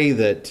pray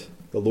that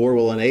the Lord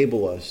will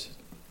enable us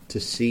to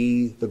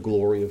see the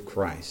glory of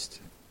Christ.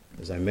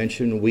 As I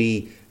mentioned,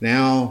 we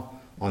now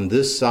on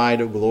this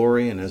side of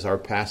glory, and as our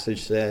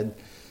passage said,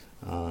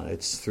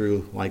 It's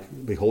through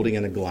like beholding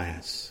in a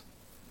glass,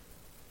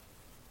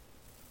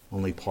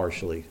 only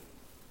partially.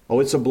 Oh,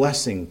 it's a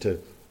blessing to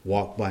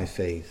walk by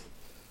faith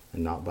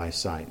and not by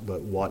sight,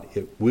 but what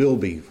it will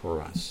be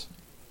for us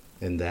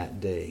in that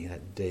day,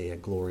 a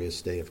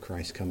glorious day of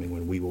Christ coming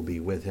when we will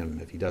be with him.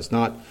 If he does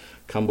not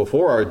come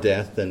before our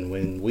death, then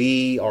when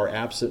we are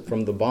absent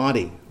from the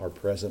body, are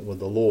present with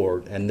the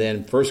Lord. And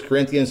then 1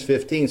 Corinthians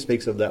 15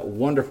 speaks of that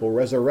wonderful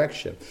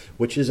resurrection,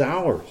 which is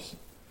ours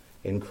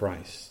in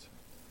Christ,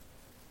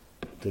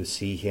 to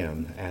see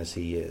him as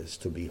he is,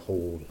 to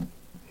behold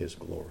his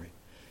glory.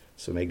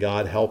 So may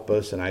God help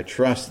us, and I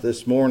trust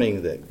this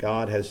morning that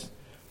God has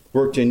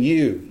worked in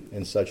you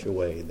in such a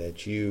way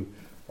that you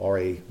are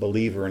a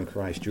believer in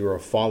Christ. You are a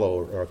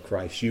follower of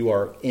Christ. You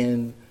are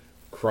in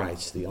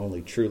Christ, the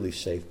only truly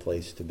safe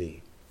place to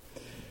be.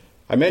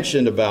 I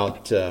mentioned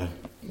about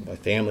my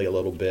family a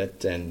little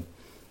bit, and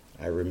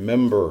I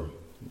remember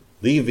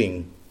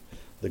leaving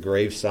the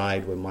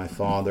graveside when my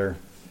father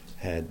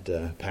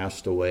had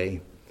passed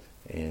away.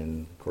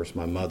 And, of course,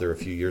 my mother, a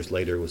few years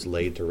later, was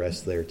laid to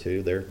rest there,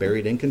 too. They're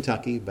buried in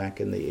Kentucky, back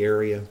in the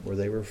area where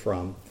they were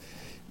from.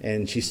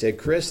 And she said,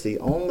 Chris, the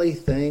only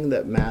thing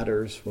that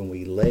matters when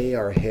we lay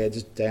our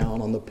heads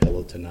down on the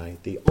pillow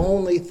tonight, the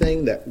only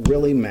thing that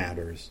really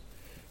matters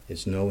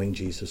is knowing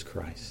Jesus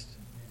Christ.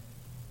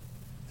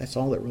 That's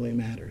all that really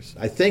matters.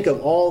 I think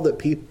of all the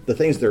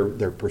things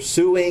they're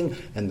pursuing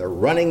and they're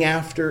running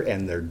after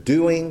and they're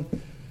doing,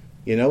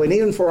 and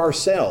even for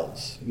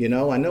ourselves. I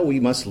know we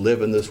must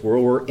live in this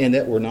world. We're in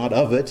it. We're not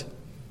of it.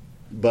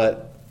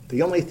 But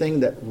the only thing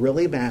that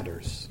really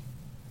matters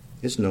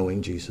is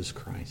knowing Jesus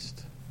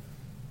Christ.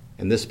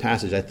 And this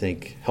passage, I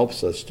think,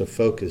 helps us to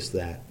focus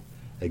that,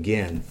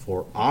 again,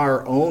 for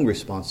our own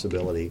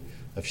responsibility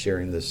of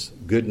sharing this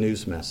good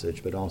news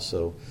message, but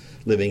also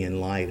living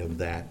in light of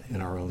that in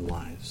our own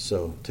lives.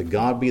 So to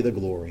God be the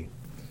glory,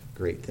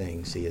 great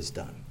things he has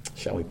done.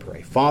 Shall we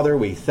pray? Father,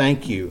 we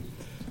thank you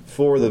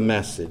for the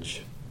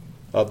message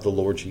of the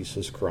Lord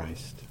Jesus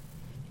Christ.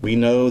 We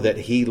know that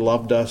he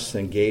loved us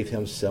and gave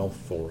himself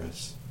for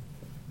us.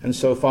 And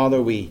so,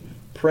 Father, we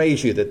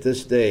praise you that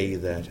this day,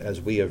 that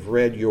as we have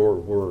read your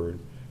word,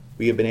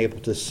 we have been able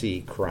to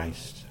see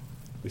Christ.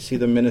 We see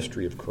the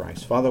ministry of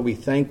Christ. Father, we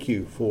thank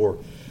you for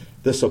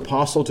this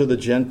apostle to the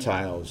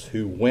Gentiles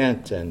who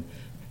went and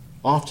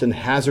often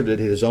hazarded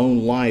his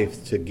own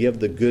life to give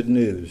the good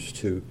news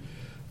to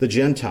the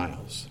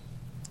Gentiles.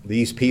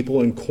 These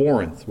people in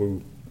Corinth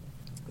who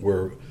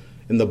were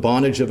in the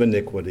bondage of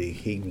iniquity.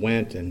 He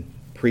went and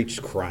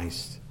preached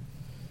Christ.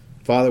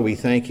 Father, we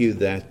thank you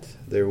that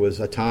there was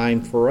a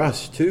time for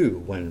us,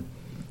 too, when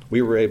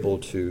we were able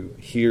to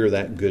hear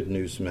that good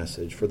news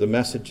message. For the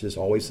message is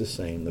always the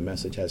same. The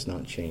message has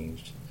not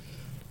changed.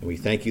 And we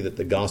thank you that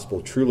the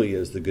gospel truly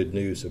is the good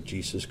news of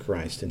Jesus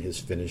Christ and his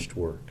finished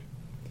work.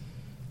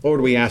 Lord,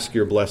 we ask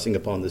your blessing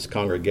upon this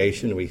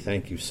congregation. We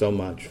thank you so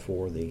much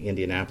for the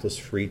Indianapolis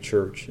Free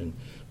Church and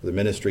for the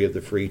ministry of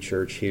the Free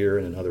Church here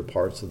and in other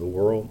parts of the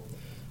world.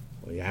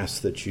 We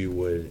ask that you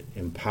would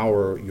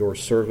empower your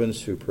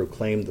servants who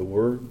proclaim the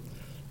word,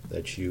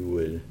 that you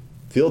would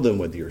fill them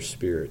with your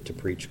Spirit to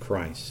preach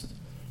Christ.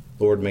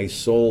 Lord, may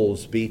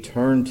souls be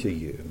turned to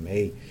you.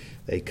 May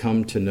they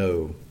come to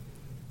know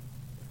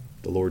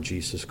the Lord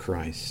Jesus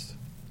Christ.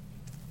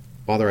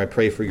 Father, I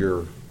pray for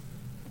your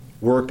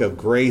work of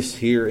grace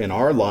here in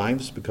our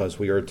lives, because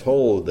we are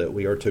told that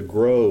we are to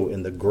grow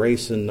in the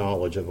grace and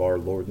knowledge of our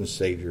Lord and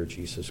Savior,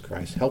 Jesus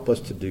Christ. Help us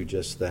to do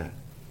just that.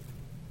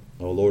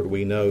 Oh, Lord,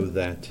 we know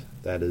that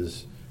that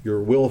is your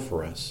will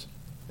for us,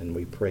 and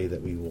we pray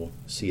that we will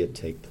see it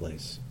take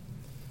place.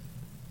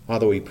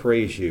 Father, we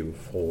praise you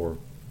for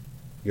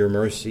your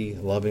mercy,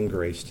 love, and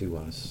grace to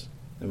us.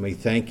 And we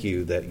thank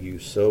you that you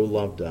so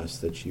loved us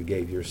that you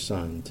gave your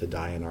Son to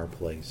die in our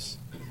place.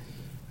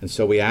 And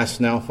so we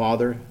ask now,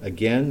 Father,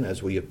 again,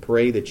 as we have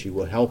prayed, that you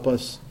will help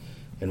us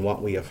in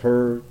what we have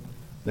heard,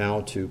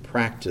 now to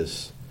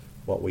practice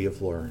what we have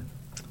learned.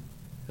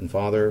 And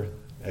Father,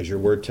 as your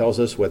word tells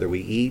us, whether we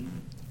eat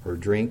or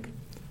drink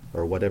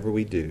or whatever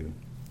we do,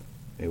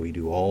 may we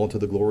do all to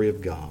the glory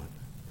of God.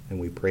 And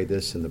we pray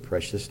this in the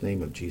precious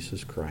name of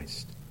Jesus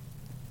Christ.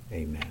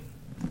 Amen.